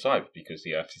on the other side because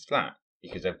the Earth is flat.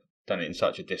 Because they've done it in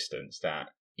such a distance that,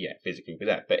 physically will be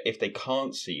there. But if they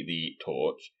can't see the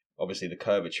torch, obviously the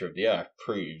curvature of the Earth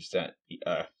proves that the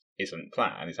Earth isn't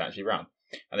flat and it's actually round.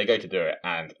 And they go to do it,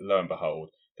 and lo and behold,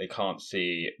 they can't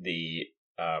see the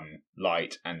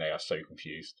light, and they are so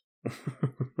confused.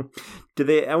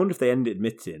 I wonder if they end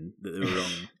admitting that they were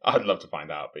wrong. I'd love to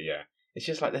find out, but yeah. It's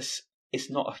just like this. It's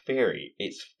not a theory.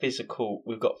 It's physical.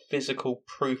 We've got physical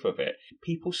proof of it.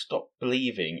 People stopped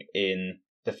believing in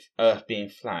the Earth being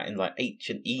flat in like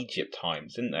ancient Egypt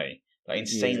times, didn't they? Like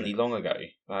insanely long ago.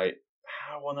 Like,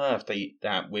 how on earth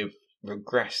that we've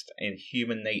regressed in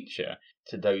human nature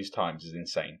to those times is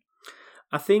insane.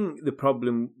 I think the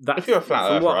problem that if you're a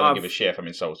flat earther, I don't give a shit if I'm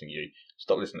insulting you.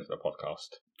 Stop listening to the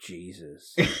podcast.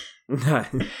 Jesus.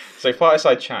 So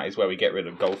Fireside Chat is where we get rid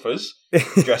of golfers,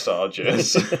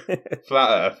 dressagers,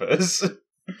 flat earthers,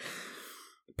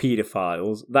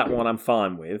 paedophiles. That one I'm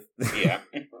fine with. Yeah.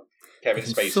 Kevin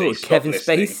Spacey. Kevin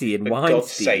Spacey and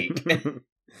Weinstein. God's sake.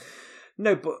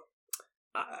 No, but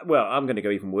I'm going to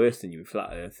go even worse than you with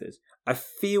flat earthers. I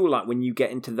feel like when you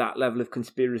get into that level of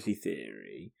conspiracy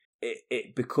theory,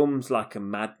 it becomes like a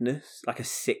madness, like a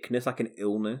sickness, like an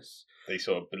illness. They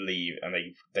sort of believe, and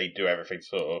they do everything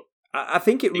sort of. I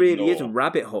think it really is a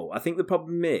rabbit hole. I think the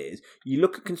problem is you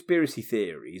look at conspiracy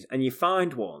theories and you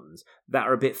find ones that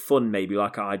are a bit fun, maybe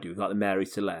like I do, like the Mary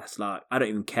Celeste. Like, I don't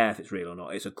even care if it's real or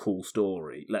not. It's a cool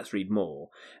story. Let's read more.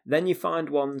 Then you find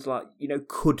ones like,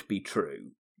 could be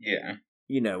true. Yeah.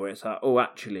 Where it's like, oh,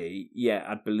 actually, yeah,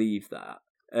 I'd believe that.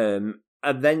 And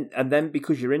then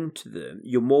because you're into them,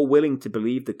 you're more willing to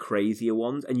believe the crazier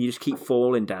ones, and you just keep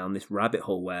falling down this rabbit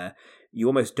hole where you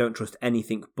almost don't trust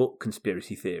anything but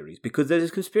conspiracy theories, because there's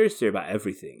a conspiracy theory about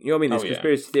everything. You know what I mean? There's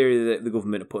conspiracy theory that the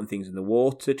government are putting things in the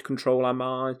water to control our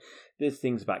minds. There's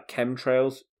things about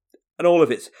chemtrails. And all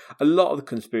of a lot of the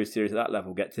conspiracy theories at that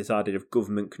level get to this idea of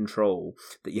government control,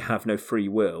 that you have no free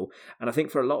will. And I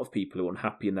think for a lot of people who are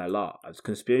unhappy in their lives,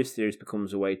 conspiracy theories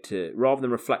becomes a way to, rather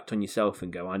than reflect on yourself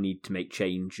and go, I need to make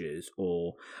changes,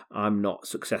 or I'm not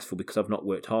successful because I've not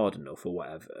worked hard enough, or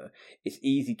whatever, it's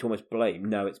easy to almost blame,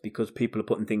 no, it's because people are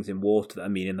putting things in water that are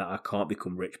meaning that I can't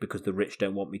become rich because the rich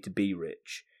don't want me to be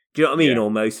rich. Do you know what I mean? Yeah.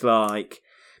 Almost like...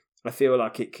 I feel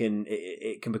like it can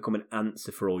become an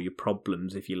answer for all your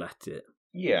problems if you let it.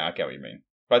 Yeah, I get what you mean.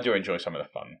 But I do enjoy some of the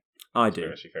fun. I do.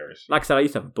 Conspiracy theories. Like I said, I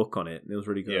used to have a book on it. It was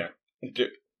really good. Yeah.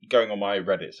 Going on my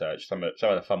Reddit search, some of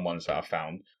the fun ones that I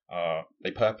found are they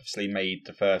purposely made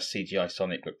the first CGI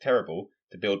Sonic look terrible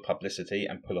to build publicity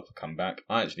and pull off a comeback.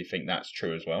 I actually think that's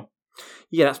true as well.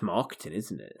 Yeah, that's marketing,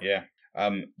 isn't it? Yeah.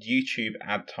 YouTube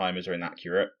ad timers are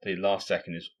inaccurate. The last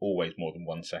second is always more than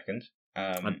 1 second.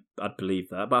 I'd believe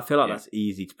that, but I feel like that's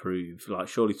easy to prove. Like,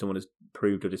 surely someone has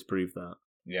proved or disproved that.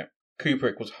 Yeah.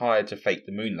 Kubrick was hired to fake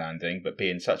the moon landing, but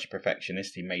being such a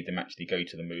perfectionist, he made them actually go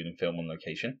to the moon and film on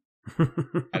location.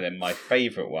 And then my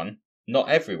favourite one, not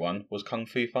everyone was kung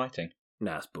fu fighting.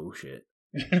 Nah, that's bullshit.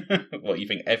 What, you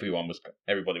think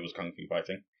everybody was kung fu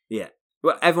fighting? Yeah.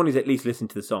 Well, everyone is at least listening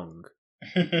to the song.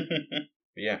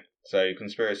 Yeah, so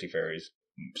conspiracy theories.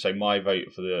 So my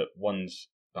vote for the ones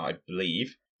that I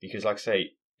believe, because like I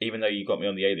say, even though you got me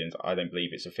on the aliens, I don't believe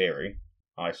it's a theory.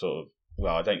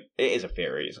 It is a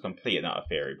theory. It's a complete and utter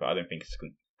theory, but I don't think it's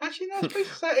actually, no,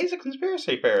 it is a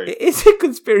conspiracy theory. It is a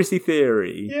conspiracy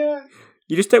theory. Yeah.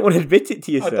 You just don't want to admit it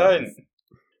to yourself. I don't.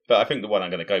 But I think the one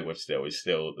I'm going to go with is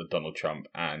still the Donald Trump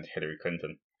and Hillary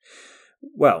Clinton.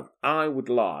 Well, I would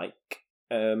like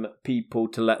people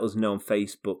to let us know on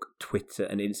Facebook, Twitter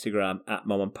and Instagram at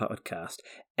Mom and Podcast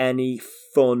any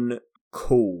fun,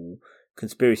 cool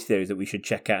conspiracy theories that we should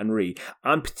check out and read.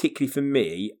 For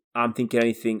me, I'm thinking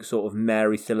anything sort of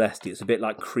Mary Celeste. It's a bit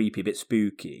like creepy, a bit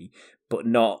spooky, but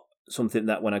not something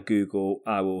that when I Google,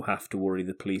 I will have to worry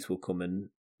the police will come and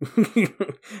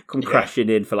crashing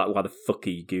in for like, why the fuck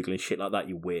are you Googling shit like that,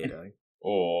 you weirdo?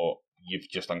 Or you've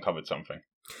just uncovered something.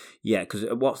 Yeah, because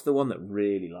what's the one that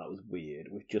really was weird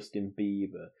with Justin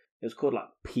Bieber? It was called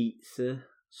Pizza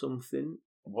something.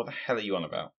 What the hell are you on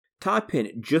about? Type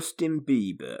in Justin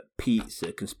Bieber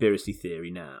Pizza conspiracy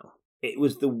theory now. It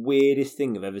was the weirdest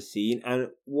thing I've ever seen, and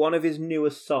one of his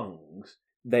newest songs,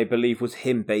 they believe, was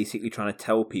him basically trying to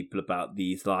tell people about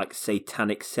these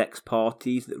satanic sex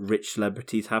parties that rich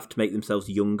celebrities have to make themselves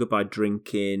younger by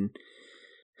drinking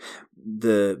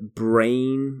the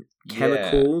brain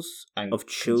chemicals of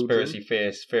children.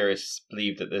 Conspiracy theorists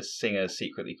believe that the singer is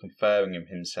secretly conferring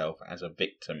himself as a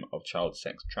victim of child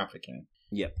sex trafficking.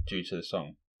 Yep. Due to the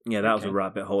song. Yeah, that was a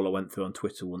rabbit hole I went through on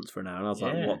Twitter once for an hour, and I was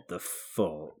like, what the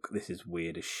fuck? This is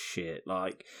weird as shit.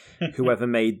 Whoever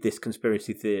made this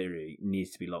conspiracy theory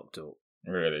needs to be locked up.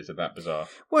 Really? Is it that bizarre?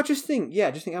 Well, just think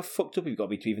how fucked up you've got to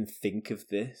be to even think of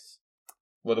this.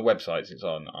 Well, the websites it's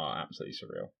on are absolutely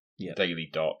surreal. Yeah. Daily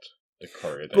Dot, the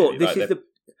Courier Daily. But this is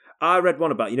I read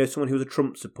one about, someone who was a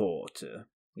Trump supporter.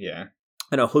 Yeah.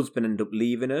 And her husband ended up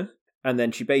leaving her. And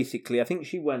then she basically, I think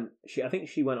she went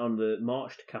on the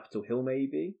march to Capitol Hill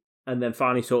maybe, and then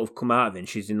finally sort of come out of it, and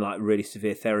she's in really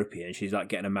severe therapy, and she's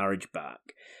getting her marriage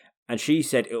back. And she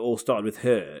said it all started with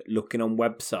her looking on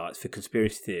websites for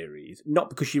conspiracy theories,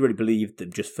 not because she really believed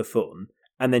them, just for fun.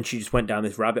 And then she just went down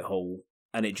this rabbit hole,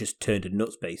 and it just turned her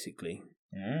nuts basically.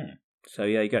 Mm. So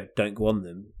yeah, you go. Don't go on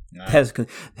them. No.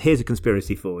 Here's a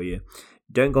conspiracy for you.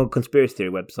 Don't go on conspiracy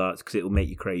theory websites because it will make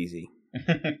you crazy.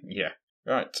 Yeah.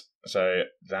 Right. So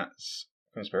that's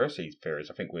conspiracy theories.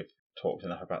 I think we've talked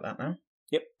enough about that now.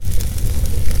 Yep.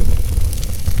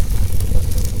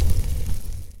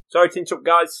 Sorry to interrupt,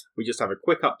 guys. We just have a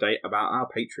quick update about our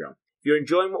Patreon. If you're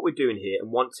enjoying what we're doing here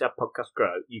and want to see our podcast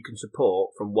grow, you can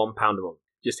support from £1 a month.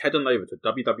 Just head on over to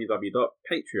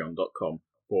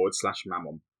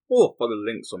www.patreon.com/Mammon or follow the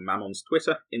links on Mammon's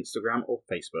Twitter, Instagram or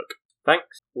Facebook.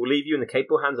 Thanks. We'll leave you in the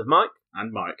capable hands of Mike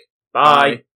and Mike.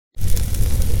 Bye.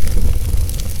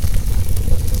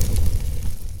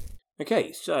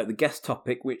 Okay, so the guest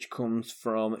topic, which comes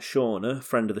from Shauna,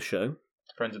 friend of the show.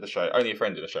 Friend of the show. Only a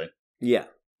friend of the show. Yeah.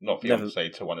 Not fiance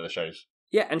to one of the shows.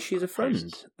 Yeah, and she's a friend.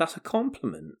 Hosts. That's a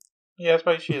compliment. Yeah, I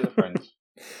suppose she is a friend.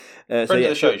 Friend of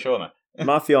the show, Shauna.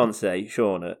 My fiance,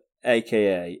 Shauna,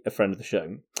 a.k.a. a friend of the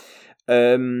show,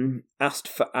 asked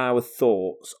for our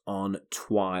thoughts on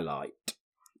Twilight,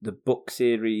 the book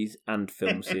series and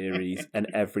film series and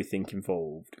everything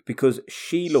involved, because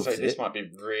she loves it. So this might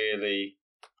be really,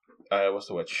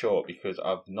 short, because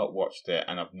I've not watched it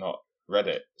and I've not read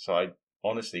it, so I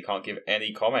honestly can't give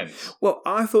any comments. Well,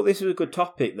 I thought this was a good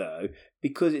topic, though,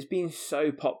 because it's been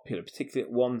so popular, particularly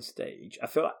at one stage. I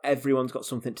feel like everyone's got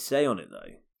something to say on it,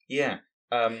 though. Yeah.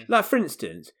 For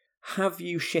instance, have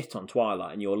you shit on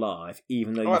Twilight in your life,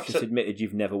 even though you've just admitted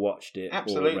you've never watched it?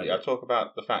 Absolutely. Or read it? I talk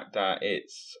about the fact that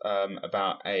it's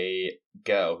about a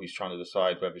girl who's trying to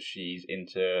decide whether she's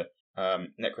into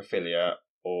necrophilia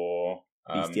or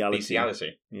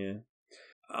bestiality. Yeah.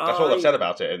 That's all I've said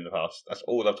about it in the past. That's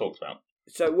all I've talked about.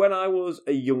 So when I was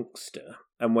a youngster,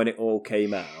 and when it all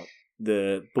came out,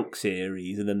 the book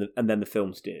series and then the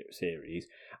film series,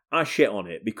 I shit on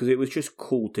it because it was just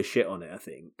cool to shit on it, I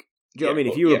think. Do you know what I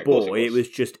mean? If you were a boy, it was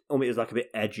just, it was like a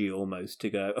bit edgy almost to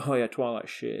go, oh yeah, Twilight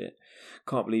shit.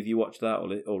 Can't believe you watched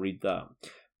that or read that.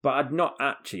 But I'd not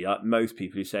actually, like most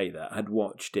people who say that, had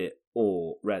watched it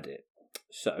or read it.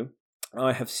 So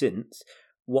I have since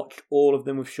watched all of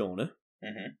them with Shauna.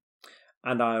 Mm-hmm.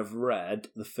 And I have read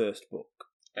the first book.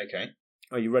 Okay.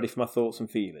 Are you ready for my thoughts and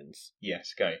feelings?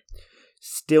 Yes, go.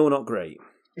 Still not great.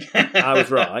 I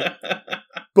was right.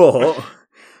 But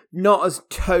not as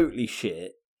totally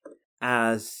shit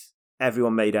as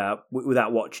everyone made out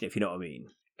without watching it, if you know what I mean.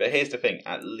 But here's the thing,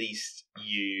 at least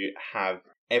you have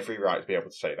every right to be able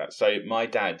to say that. So my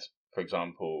dad, for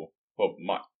example,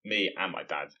 me and my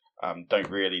dad don't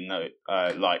really know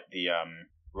like the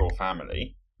royal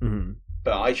family,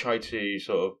 but I try to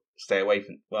sort of stay away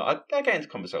from. Well, I get into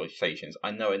conversations.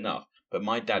 I know enough, but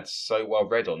my dad's so well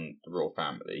read on the royal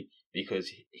family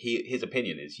because his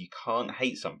opinion is you can't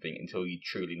hate something until you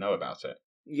truly know about it.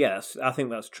 Yes, I think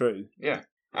that's true. Yeah,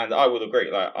 and I would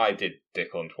agree. Like I did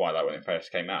dick on Twilight when it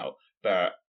first came out,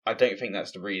 but I don't think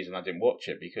that's the reason I didn't watch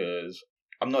it because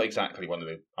I'm not exactly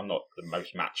I'm not the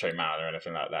most macho man or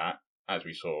anything like that, as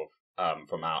we saw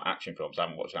from our action films. I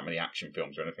haven't watched that many action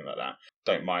films or anything like that.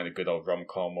 Don't mind a good old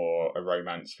rom-com or a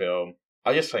romance film.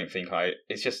 I just don't think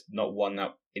it's just not one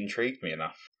that intrigued me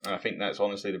enough. And I think that's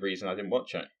honestly the reason I didn't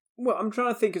watch it. Well, I'm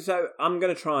trying to think, so I'm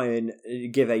going to try and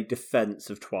give a defence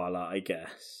of Twilight, I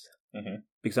guess. Mm-hmm.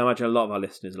 Because I imagine a lot of our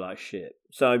listeners are like shit.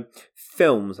 So,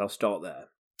 films, I'll start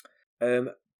there.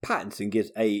 Pattinson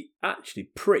gives a actually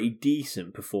pretty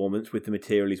decent performance with the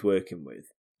material he's working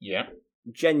with. Yeah.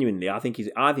 Genuinely, I think he's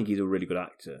a really good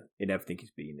actor in everything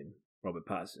he's been in, Robert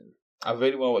Pattinson. I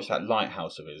really want to watch that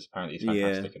Lighthouse of his. Apparently he's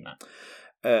fantastic in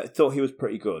that. Thought he was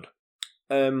pretty good.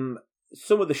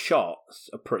 Some of the shots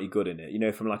are pretty good in it, you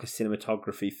know, from like a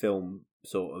cinematography film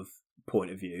sort of point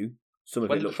of view. Some of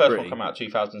when it did looks the first pretty. one come out?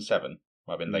 2007?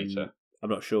 Might have been later. I'm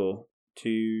not sure.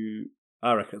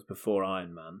 I reckon it's before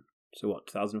Iron Man. So what,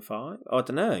 2005? Oh, I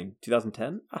don't know.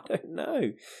 2010? I don't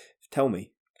know. Tell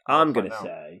me. I'm going to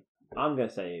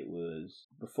say it was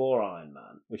before Iron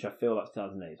Man, which I feel like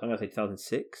 2008. So I'm going to say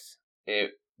 2006.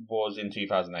 It was in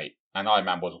 2008. And Iron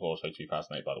Man was also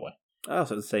 2008, by the way. Oh,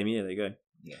 so the same year. There you go.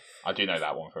 Yeah, I do know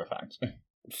that one for a fact.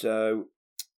 So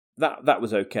that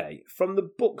was okay. From the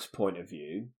book's point of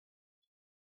view,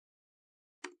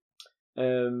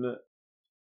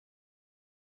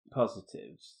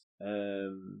 positives.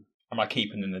 Am I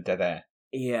keeping in the dead air?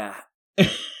 Yeah.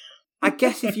 I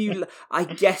guess if you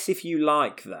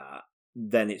like that,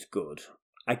 then it's good.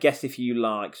 I guess if you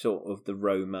like sort of the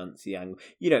romancy angle,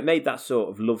 you know, it made that sort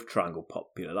of love triangle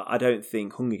popular. Like, I don't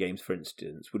think Hunger Games, for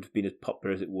instance, would have been as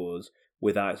popular as it was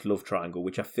without its love triangle,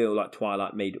 which I feel like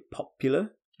Twilight made it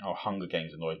popular. Oh, Hunger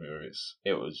Games annoyed me with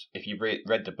it. Was if you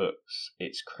read the books,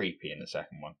 it's creepy in the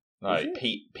second one. Like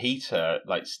Peter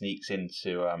like sneaks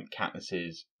into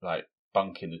Katniss's like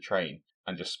bunk in the train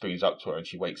and just spoons up to her, and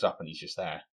she wakes up and he's just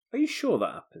there. Are you sure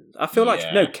that happens? I feel like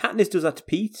no, Katniss does that to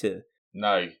Peter.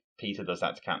 No, Peter does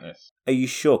that to Katniss. Are you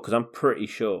sure? Because I'm pretty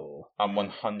sure. I'm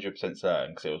 100%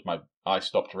 certain because it was I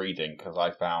stopped reading because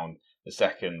I found the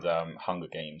second Hunger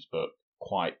Games book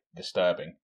quite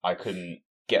disturbing. I couldn't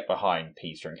get behind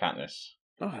Peter and Katniss.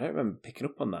 Oh, I don't remember picking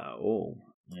up on that at all.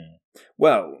 Mm.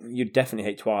 Well, you definitely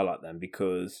hate Twilight then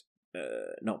because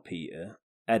not Peter,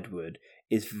 Edward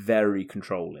is very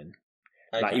controlling.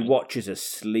 Okay. Like he watches her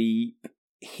sleep.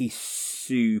 He's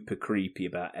super creepy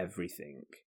about everything.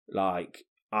 Like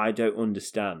I don't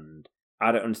understand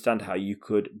how you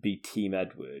could be Team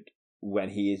Edward when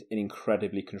he is an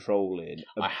incredibly controlling,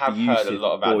 I have heard a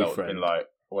lot of adults been like,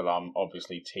 well, I'm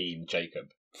obviously Team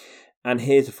Jacob. And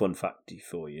here's a fun fact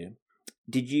for you.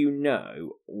 Did you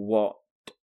know what...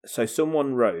 So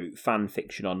someone wrote fan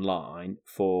fiction online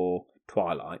for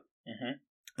Twilight,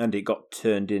 and it got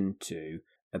turned into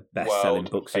a best-selling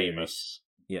book series.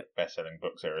 Yeah, best-selling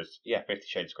book series. Yeah, 50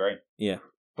 Shades of Grey. Yeah.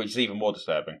 Which is even more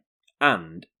disturbing.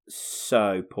 And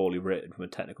so poorly written from a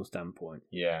technical standpoint.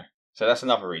 Yeah. So that's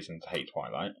another reason to hate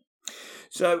Twilight.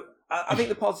 So I think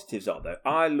the positives are, though,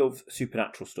 I love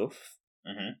supernatural stuff.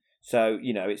 Mm-hmm. So,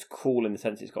 you know, it's cool in the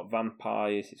sense it's got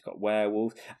vampires, it's got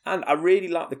werewolves. And I really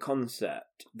like the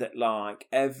concept that, like,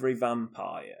 every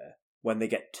vampire, when they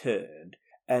get turned,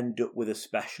 end up with a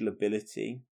special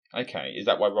ability. Okay. Is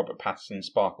that why Robert Pattinson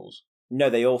sparkles? No,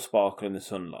 they all sparkle in the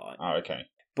sunlight. Oh, okay.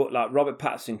 But, like, Robert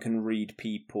Pattinson can read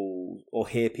people or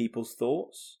hear people's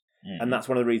thoughts. Mm-hmm. And that's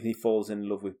one of the reasons he falls in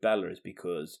love with Bella, is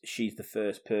because she's the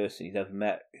first person he's ever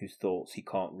met whose thoughts he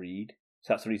can't read.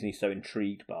 So that's the reason he's so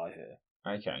intrigued by her.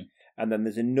 Okay. And then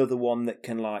there's another one that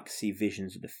can, like, see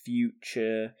visions of the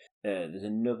future. There's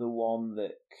another one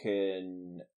that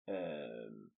can...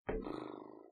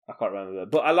 I can't remember.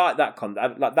 But I like that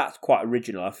concept. Like, that's quite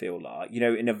original, I feel like. You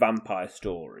know, in a vampire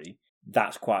story,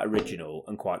 that's quite original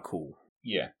and quite cool.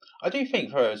 Yeah. I do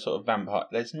think for a sort of vampire,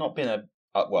 there's not been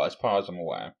well, as far as I'm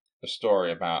aware, a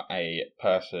story about a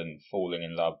person falling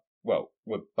in love, well,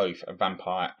 with both a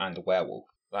vampire and a werewolf.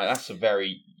 Like, that's a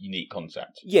very unique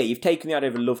concept. Yeah, you've taken the idea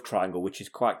of a love triangle, which is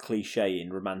quite cliche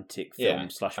in romantic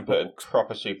films / and books. put a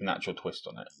proper supernatural twist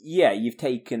on it. Yeah, you've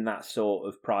taken that sort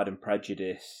of Pride and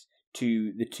Prejudice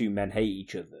to the two men hate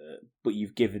each other, but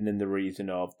you've given them the reason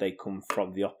of they come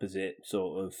from the opposite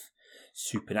sort of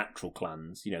supernatural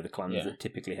clans, the clans that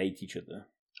typically hate each other.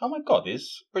 Oh my god,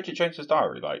 is Bridget Jones's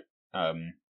Diary like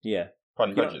yeah, Pride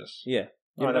and Prejudice? Yeah.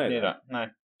 Oh, I never knew that. No.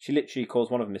 She literally calls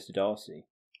one of them Mr. Darcy.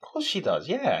 Of course she does,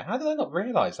 yeah. How did I not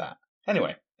realise that?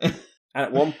 Anyway. And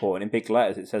at one point, in big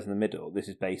letters, it says in the middle, this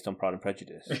is based on Pride and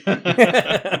Prejudice.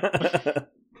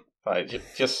 Right,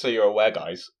 just so you're aware,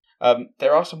 guys.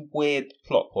 There are some weird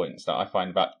plot points that I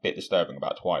find a bit disturbing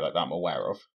about Twilight that I'm aware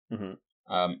of.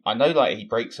 Mm-hmm. I know, like, he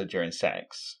breaks her during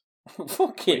sex.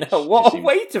 Fucking hell, what a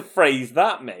way to phrase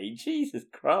that, mate. Jesus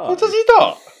Christ. What does he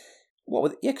not? Yeah,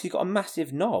 because he's got a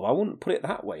massive knob. I wouldn't put it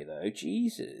that way, though.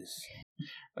 Jesus.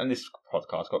 And this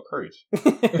podcast got crude.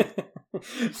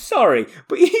 Sorry,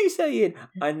 but you saying,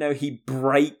 I know he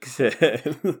breaks her.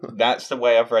 That's the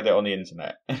way I've read it on the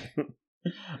internet.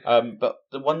 But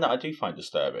the one that I do find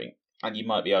disturbing, and you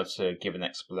might be able to give an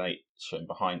explanation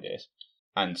behind it,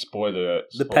 and spoiler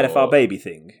the pedophile baby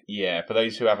thing. Yeah, for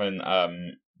those who haven't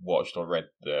watched or read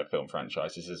the film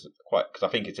franchise, this is quite, because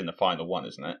I think it's in the final one,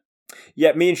 isn't it?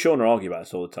 Yeah, me and Sean argue about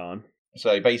this all the time.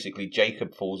 So basically,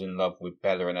 Jacob falls in love with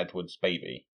Bella and Edward's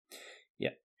baby. Yeah.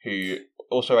 Who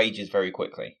also ages very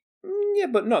quickly. Yeah,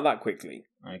 but not that quickly.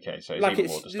 Okay, so it's even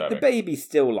more disturbing. The baby's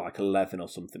still like 11 or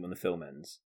something when the film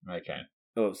ends. Okay.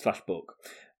 Or / book.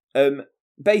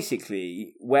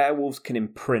 Basically, werewolves can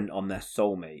imprint on their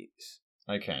soulmates.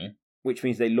 Okay. Which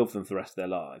means they love them for the rest of their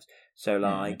lives. So,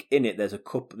 like, in it, there's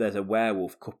a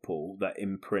werewolf couple that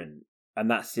imprint. And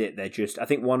that's it. They're just. I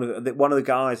think one of the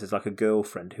guys has like a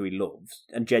girlfriend who he loves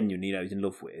and genuinely he's in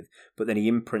love with, but then he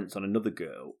imprints on another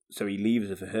girl, so he leaves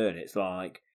her for her. And it's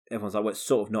like everyone's like, well, it's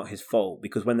sort of not his fault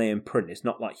because when they imprint, it's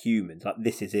not like humans. Like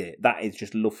this is it. That is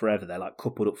just love forever. They're like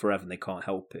coupled up forever, and they can't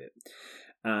help it.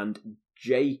 And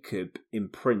Jacob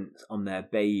imprints on their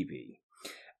baby,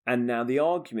 and now the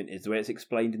argument is the way it's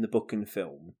explained in the book and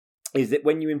film is that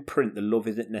when you imprint, the love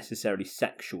isn't necessarily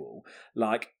sexual.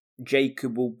 Like,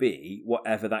 Jacob will be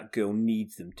whatever that girl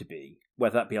needs them to be,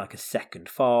 whether that be like a second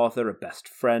father, a best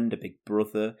friend, a big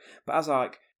brother.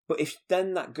 But if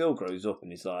then that girl grows up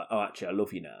and is like, oh, actually, I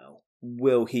love you now,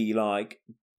 will he like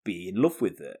be in love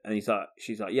with her? And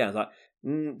she's like, yeah. I was like,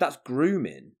 that's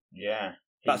grooming. Yeah,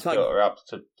 that's built her up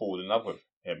to fall in love with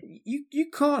him. You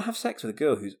can't have sex with a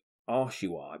girl who's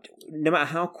arse-wiped, no matter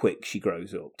how quick she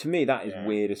grows up. To me, that is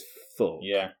weird as fuck.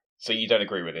 Yeah. So you don't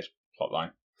agree with this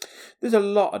plotline? There's a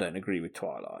lot I don't agree with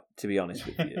Twilight, to be honest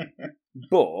with you.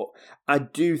 But I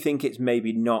do think it's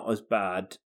maybe not as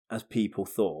bad as people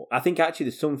thought. I think actually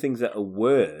there's some things that are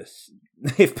worse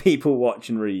if people watch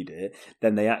and read it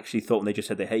than they actually thought and they just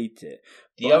said they hate it.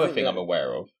 The other thing I'm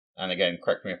aware of, and again,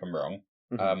 correct me if I'm wrong,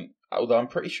 although I'm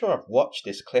pretty sure I've watched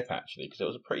this clip actually because it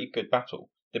was a pretty good battle.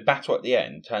 The battle at the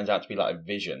end turns out to be like a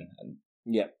vision.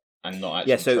 And not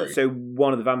actually true. So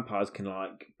one of the vampires can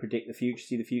like predict the future,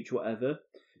 see the future, whatever.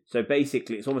 So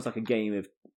basically, it's almost like a game of,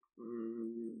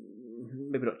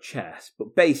 maybe not chess,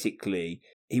 but basically,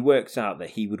 he works out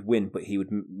that he would win, but he would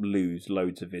lose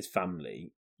loads of his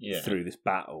family through this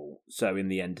battle. So in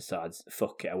the end, decides,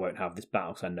 fuck it, I won't have this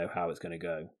battle because I know how it's going to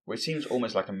go. Which seems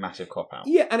almost like a massive cop-out.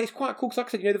 Yeah, and it's quite cool because, like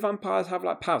I said, the vampires have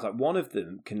like powers. Like one of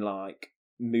them can like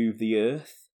move the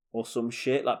earth or some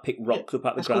shit, like pick rocks up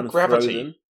out the ground and throw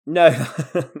them. No,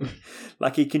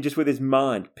 like he can just with his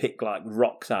mind pick like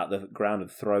rocks out the ground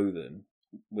and throw them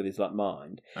with his like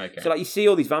mind. Okay. So like you see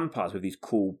all these vampires with these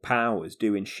cool powers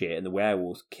doing shit, and the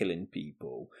werewolves killing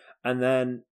people, and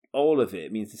then all of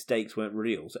it means the stakes weren't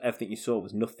real. So everything you saw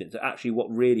was nothing. So actually,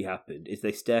 what really happened is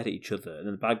they stared at each other, and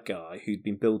then the bad guy who'd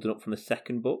been building up from the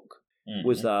second book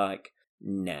was like,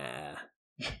 "Nah,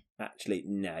 actually,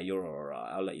 nah, you're all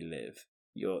right. I'll let you live."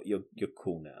 You're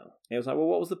cool now. It was like, well,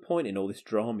 what was the point in all this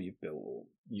drama you've built up?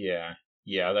 Yeah,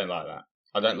 I don't like that.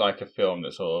 I don't like a film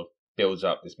that sort of builds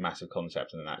up this massive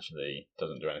concept and then actually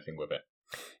doesn't do anything with it.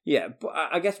 Yeah, but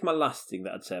I guess my last thing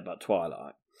that I'd say about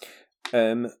Twilight,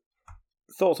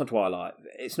 thoughts on Twilight.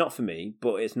 It's not for me,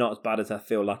 but it's not as bad as I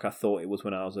feel like I thought it was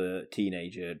when I was a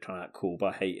teenager trying to act cool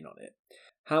by hating on it.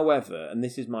 However, and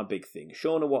this is my big thing,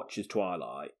 Shauna watches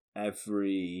Twilight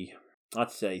every,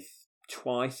 I'd say,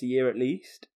 twice a year at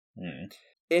least.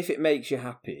 If it makes you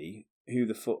happy, who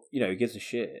the fuck, who gives a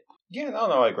shit? Yeah,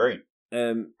 no, I agree.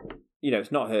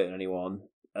 It's not hurting anyone.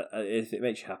 If it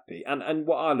makes you happy, and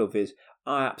what I love is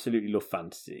I absolutely love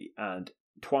fantasy, and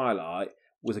Twilight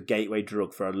was a gateway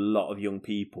drug for a lot of young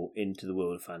people into the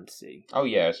world of fantasy. Oh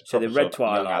yeah, it's So they read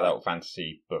Twilight, young adult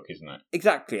fantasy book, isn't it?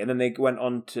 Exactly, and then they went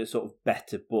on to sort of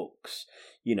better books,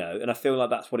 and I feel like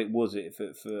that's what it was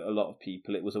for a lot of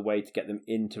people. It was a way to get them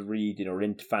into reading or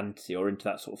into fantasy or into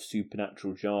that sort of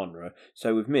supernatural genre.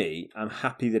 So with me, I'm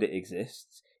happy that it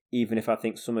exists, even if I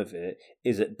think some of it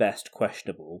is at best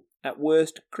questionable, at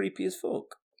worst creepy as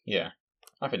fuck. Yeah,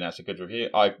 I think that's a good review.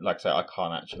 I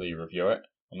can't actually review it.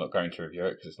 I'm not going to review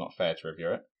it because it's not fair to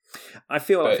review it. I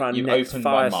feel like for our next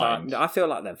Fireside, I feel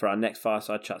like then for our next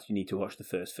Fireside chats, you need to watch the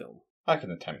first film. I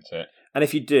can attempt it. And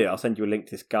if you do, I'll send you a link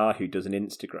to this guy who does an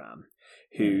Instagram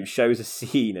who shows a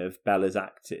scene of Bella's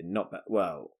acting. Not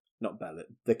Bella.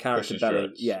 The character Bella.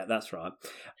 Yeah, that's right.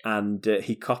 And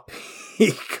he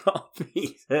copies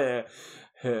her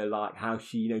like how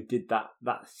she did that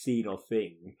scene or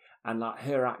thing, and like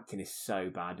her acting is so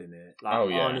bad in it. Like,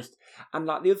 honest. And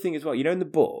like the other thing as well, in the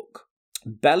book,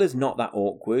 Bella's not that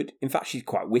awkward. In fact, she's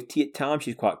quite witty at times.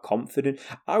 She's quite confident.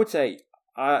 I would say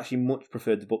I actually much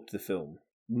preferred the book to the film.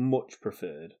 Much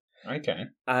preferred. Okay.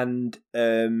 And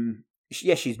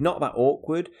she's not that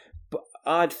awkward. But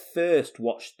I'd first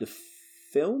watched the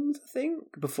films, I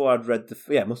think, before I'd read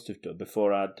must have done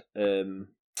before I'd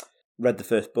read the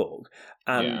first book,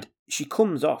 and she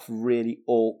comes off really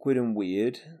awkward and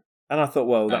weird. And I thought,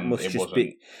 well, that must just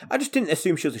be. I just didn't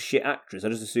assume she was a shit actress. I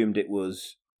just assumed it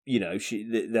was.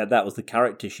 That was the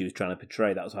character she was trying to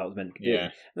portray. That was how it was meant to be.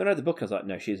 And then I read the book. I was like,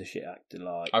 no, she's a shit actor.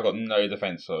 Like, I got no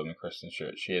defense on Kristen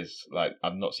Stewart. She is like,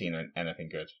 I've not seen anything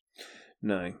good.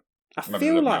 No, I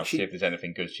feel like see if there's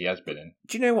anything good she has been in.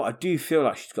 Do you know what? I do feel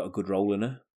like she's got a good role in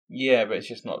her. Yeah, but it's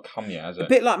just not come yet, has it? A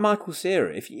bit like Michael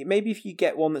Cera. If you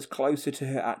get one that's closer to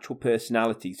her actual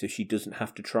personality, so she doesn't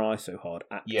have to try so hard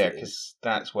acting. Yeah, because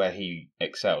that's where he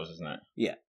excels, isn't it?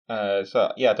 Yeah. I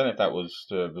don't know if that was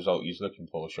the result you was looking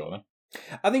for, surely.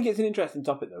 I think it's an interesting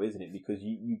topic, though, isn't it? Because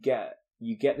you get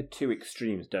the two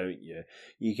extremes, don't you?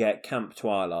 You get Camp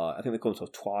Twilight. I think they call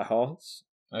themselves Twihards.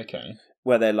 Okay.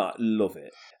 Where they like love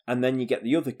it, and then you get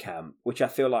the other camp, which I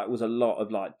feel like was a lot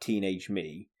of like teenage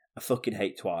me. I fucking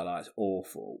hate Twilight. It's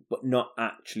awful, but not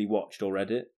actually watched or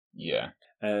read it. Yeah.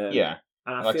 And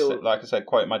I feel like I said,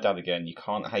 quote my dad again. You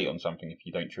can't hate on something if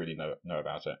you don't truly know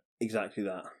about it. Exactly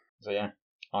that. So yeah.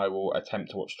 I will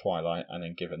attempt to watch Twilight and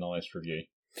then give an honest review.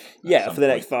 Yeah, for the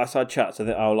next Fireside chat, so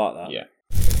I'll like that. Yeah.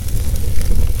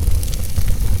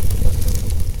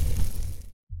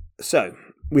 So,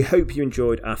 we hope you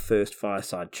enjoyed our first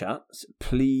Fireside chats.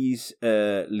 Please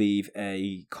leave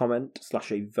a comment /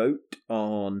 a vote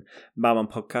on Mammon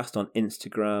Podcast on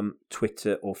Instagram,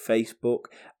 Twitter or Facebook,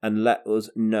 and let us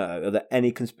know, are there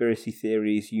any conspiracy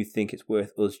theories you think it's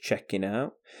worth us checking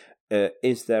out?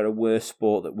 Is there a worse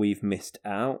sport that we've missed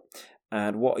out?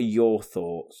 And what are your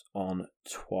thoughts on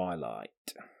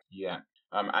Twilight? Yeah.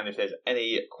 And if there's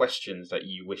any questions that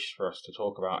you wish for us to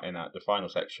talk about in the final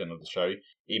section of the show,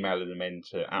 email them in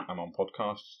to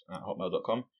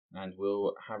 @mamonpodcast@hotmail.com and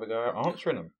we'll have a go at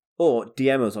answering them. Or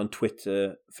DM us on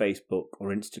Twitter, Facebook or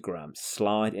Instagram.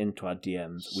 Slide into our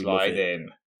DMs. Slide in.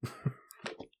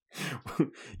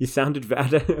 You sounded... I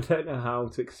don't know how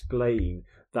to explain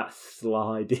that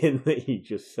slide in that you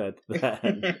just said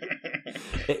then.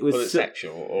 It was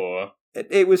sexual or...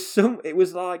 It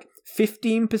was like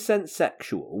 15%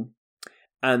 sexual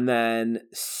and then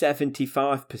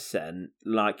 75%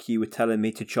 like you were telling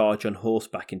me to charge on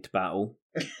horseback into battle.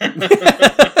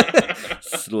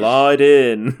 Slide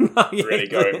in. Really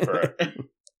going for it.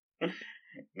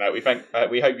 No, we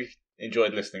hope you've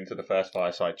enjoyed listening to the first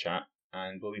Fireside chat,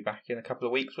 and we'll be back in a couple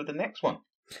of weeks with the next one.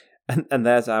 And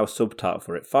there's our subtitle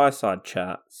for it. Fireside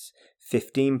Chats,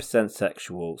 15%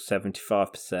 sexual,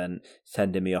 75%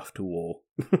 sending me off to war.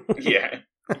 Yeah.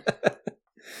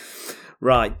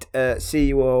 Right. See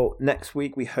you all next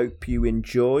week. We hope you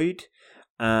enjoyed.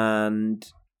 And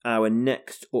our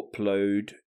next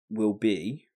upload will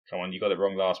be... Come on, you got it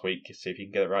wrong last week. See if you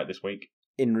can get it right this week.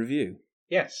 In review.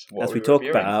 Yes. As we talk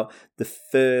about the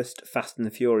first Fast and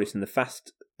the Furious and the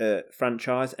Fast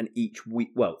franchise, and each week,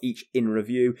 each in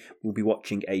review, we'll be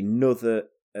watching another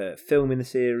film in the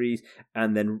series,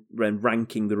 and then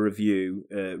ranking the review,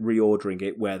 reordering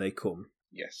it where they come.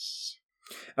 Yes.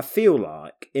 I feel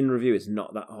like in review is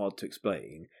not that hard to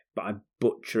explain, but I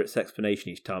butcher its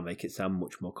explanation each time, make it sound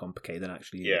much more complicated than it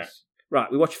actually is.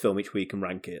 Right, we watch a film each week and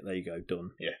rank it. There you go,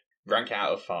 done. Yeah, rank it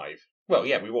out of 5. Well,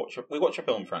 yeah, we watch a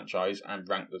film franchise and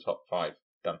rank the top 5.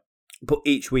 Done. But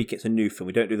each week it's a new film.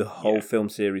 We don't do the whole film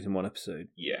series in one episode.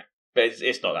 Yeah, but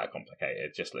it's not that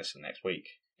complicated. Just listen next week.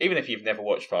 Even if you've never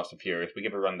watched Fast and Furious, we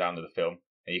give a rundown of the film,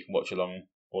 and you can watch along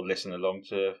or listen along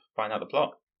to find out the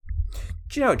plot.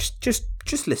 Do you know?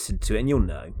 Just listen to it, and you'll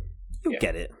know. You'll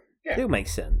get it. Yeah. It'll make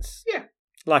sense. Yeah.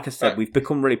 Like I said, we've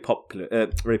become really popular,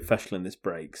 really professional in this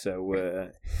break.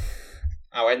 So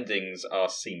our endings are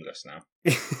seamless now.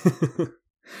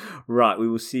 Right, we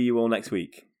will see you all next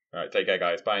week. All right, take care,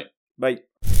 guys. Bye. Bye.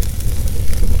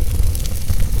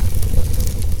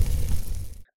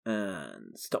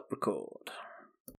 And stop record.